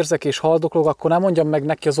vérzek és haldoklok, akkor nem mondjam meg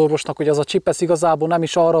neki az orvosnak, hogy az a csipesz igazából nem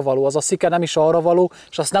is arra való, az a szike nem is arra való,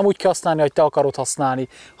 és azt nem úgy kell használni, hogy te akarod használni,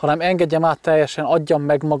 hanem engedjem át teljesen, adjam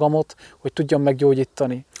meg magamot, hogy tudjam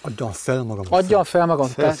meggyógyítani. Adjam fel magamat. Adjam fel magam.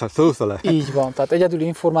 Fölfele. Így van. Tehát egyedüli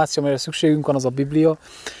információ, amire szükségünk van, az a Biblia.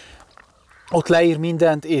 Ott leír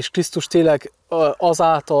mindent, és Krisztus tényleg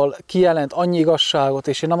azáltal kijelent annyi igazságot,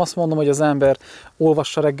 és én nem azt mondom, hogy az ember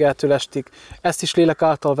olvassa reggeltől estig, ezt is lélek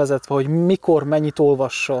által vezetve, hogy mikor, mennyit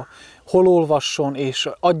olvassa, hol olvasson, és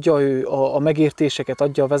adja ő a megértéseket,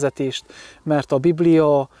 adja a vezetést, mert a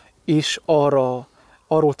Biblia is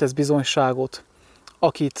arról tesz bizonyságot,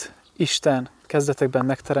 akit Isten kezdetekben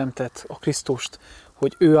megteremtett, a Krisztust,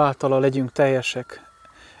 hogy ő általa legyünk teljesek,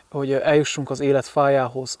 hogy eljussunk az élet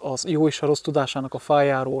fájához, az jó és a rossz tudásának a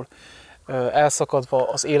fájáról, elszakadva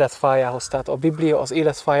az élet fájához. Tehát a Biblia az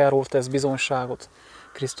élet fájáról tesz bizonyságot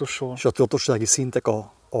Krisztusról. És a tudatossági szintek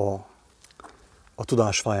a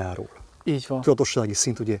tudás fájáról. Így van. Tudatossági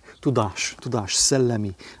szint, ugye tudás,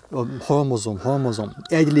 szellemi, halmozom,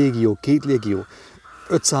 1 légió, 2 légió,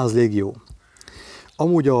 500 légió.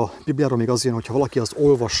 Amúgy a Bibliáról még az jön, hogyha valaki azt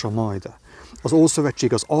olvassa majd, az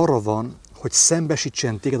Ószövetség az arra van, hogy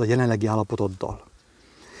szembesítsen téged a jelenlegi állapotoddal.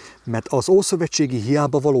 Mert az ószövetségi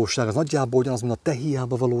hiába valóság, az nagyjából ugyanaz, mint a te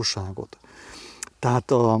hiába valóságod.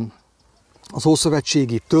 Tehát az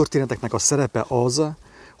ószövetségi történeteknek a szerepe az,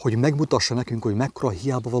 hogy megmutassa nekünk, hogy mekkora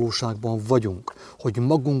hiába valóságban vagyunk, hogy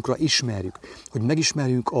magunkra ismerjük, hogy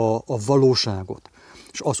megismerjük a valóságot.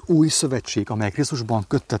 És az új szövetség, amely Krisztusban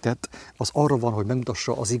köttetett, az arra van, hogy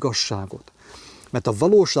megmutassa az igazságot. Mert a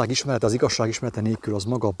valóság ismerete, az igazság ismerete nélkül az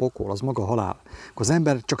maga a pokol, az maga a halál. Akkor az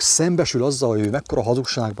ember csak szembesül azzal, hogy ő mekkora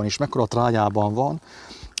hazugságban és mekkora trágyában van,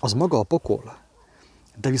 az maga a pokol.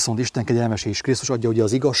 De viszont Isten kegyelmese és Krisztus adja ugye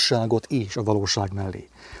az igazságot és a valóság mellé.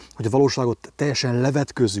 Hogy a valóságot teljesen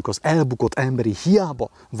levetközzük, az elbukott emberi hiába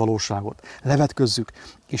valóságot levetközzük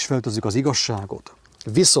és feltözzük az igazságot.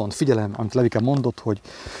 Viszont figyelem, amit Levike mondott, hogy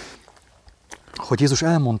Jézus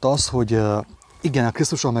elmondta azt, hogy igen, a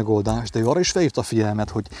Krisztus a megoldás, de ő arra is felhívta a figyelmet,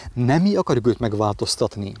 hogy nem mi akarjuk őt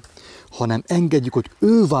megváltoztatni, hanem engedjük, hogy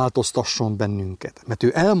ő változtasson bennünket. Mert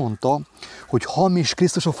ő elmondta, hogy hamis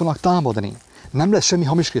Krisztusok fognak támadni. Nem lesz semmi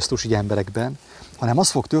hamis Krisztus így emberekben, hanem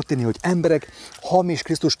az fog történni, hogy emberek hamis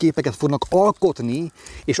Krisztus képeket fognak alkotni,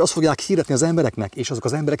 és azt fogják hirdetni az embereknek, és azok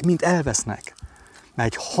az emberek mind elvesznek.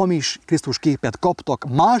 Mert egy hamis Krisztus képet kaptak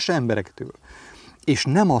más emberektől, és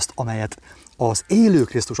nem azt, amelyet az élő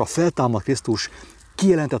Krisztus, a feltámadt Krisztus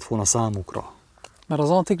kijelentett volna számukra. Mert az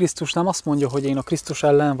Antikrisztus nem azt mondja, hogy én a Krisztus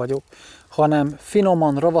ellen vagyok, hanem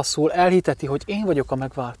finoman, ravaszul elhiteti, hogy én vagyok a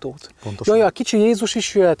megváltót. Pontosan. Jaj, a kicsi Jézus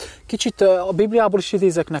is jöhet, kicsit a Bibliából is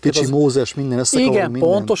idézek neked. Kicsi Mózes, minden összekavul, igen, minden.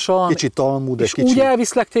 Pontosan. Kicsi Talmud, és kicsi úgy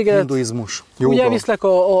elviszlek téged, hinduizmus, úgy elviszlek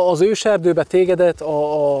az őserdőbe tégedet,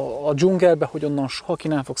 a dzsungelbe, hogy onnan soha ki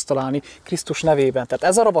nem fogsz találni Krisztus nevében. Tehát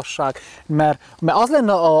ez a ravasság, mert az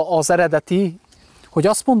lenne az eredeti, hogy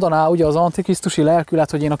azt mondaná ugye az antikrisztusi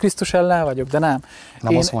lelkület, hogy én a Krisztus ellen vagyok, de nem.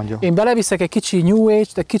 Azt mondja. Én beleviszek egy kicsi New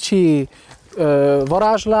Age-t, egy kicsi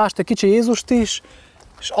varázslást, egy kicsi Jézust is,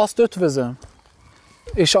 és azt ötvözöm.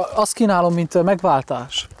 És azt kínálom, mint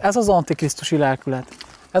megváltás. Ez az antikrisztusi lelkület.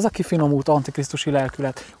 Ez a kifinomult antikrisztusi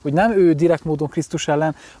lelkület, hogy nem ő direkt módon Krisztus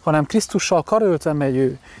ellen, hanem Krisztussal karöltve megy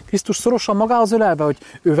ő. Krisztus szorosan magához ölelve, hogy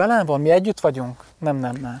ő velem van, mi együtt vagyunk.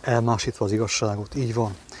 Nem. Elmásítva az igazságot, így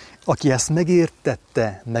van. Aki ezt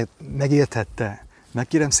megérthette,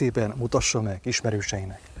 megkérem szépen, mutassa meg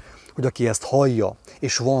ismerőseinek, hogy aki ezt hallja,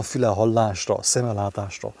 és van füle hallásra,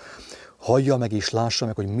 szemelátásra, hallja meg és lássa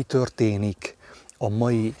meg, hogy mi történik a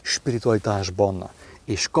mai spiritualitásban,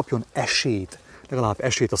 és kapjon esélyt, legalább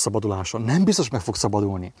esélyt a szabadulásra. Nem biztos meg fog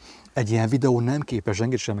szabadulni. Egy ilyen videó nem képes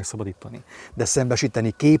engem sem megszabadítani, de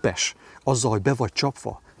szembesíteni képes azzal, hogy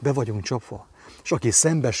be vagyunk csapva. És aki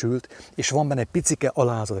szembesült, és van benne egy picike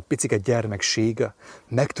alázat, egy picike gyermekség,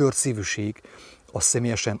 megtört szívűség, az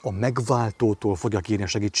személyesen a megváltótól fogja kérni a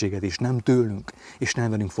segítséget, és nem tőlünk, és nem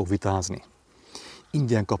velünk fog vitázni.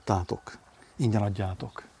 Ingyen kaptátok, ingyen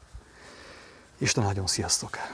adjátok. Isten áldjon, sziasztok!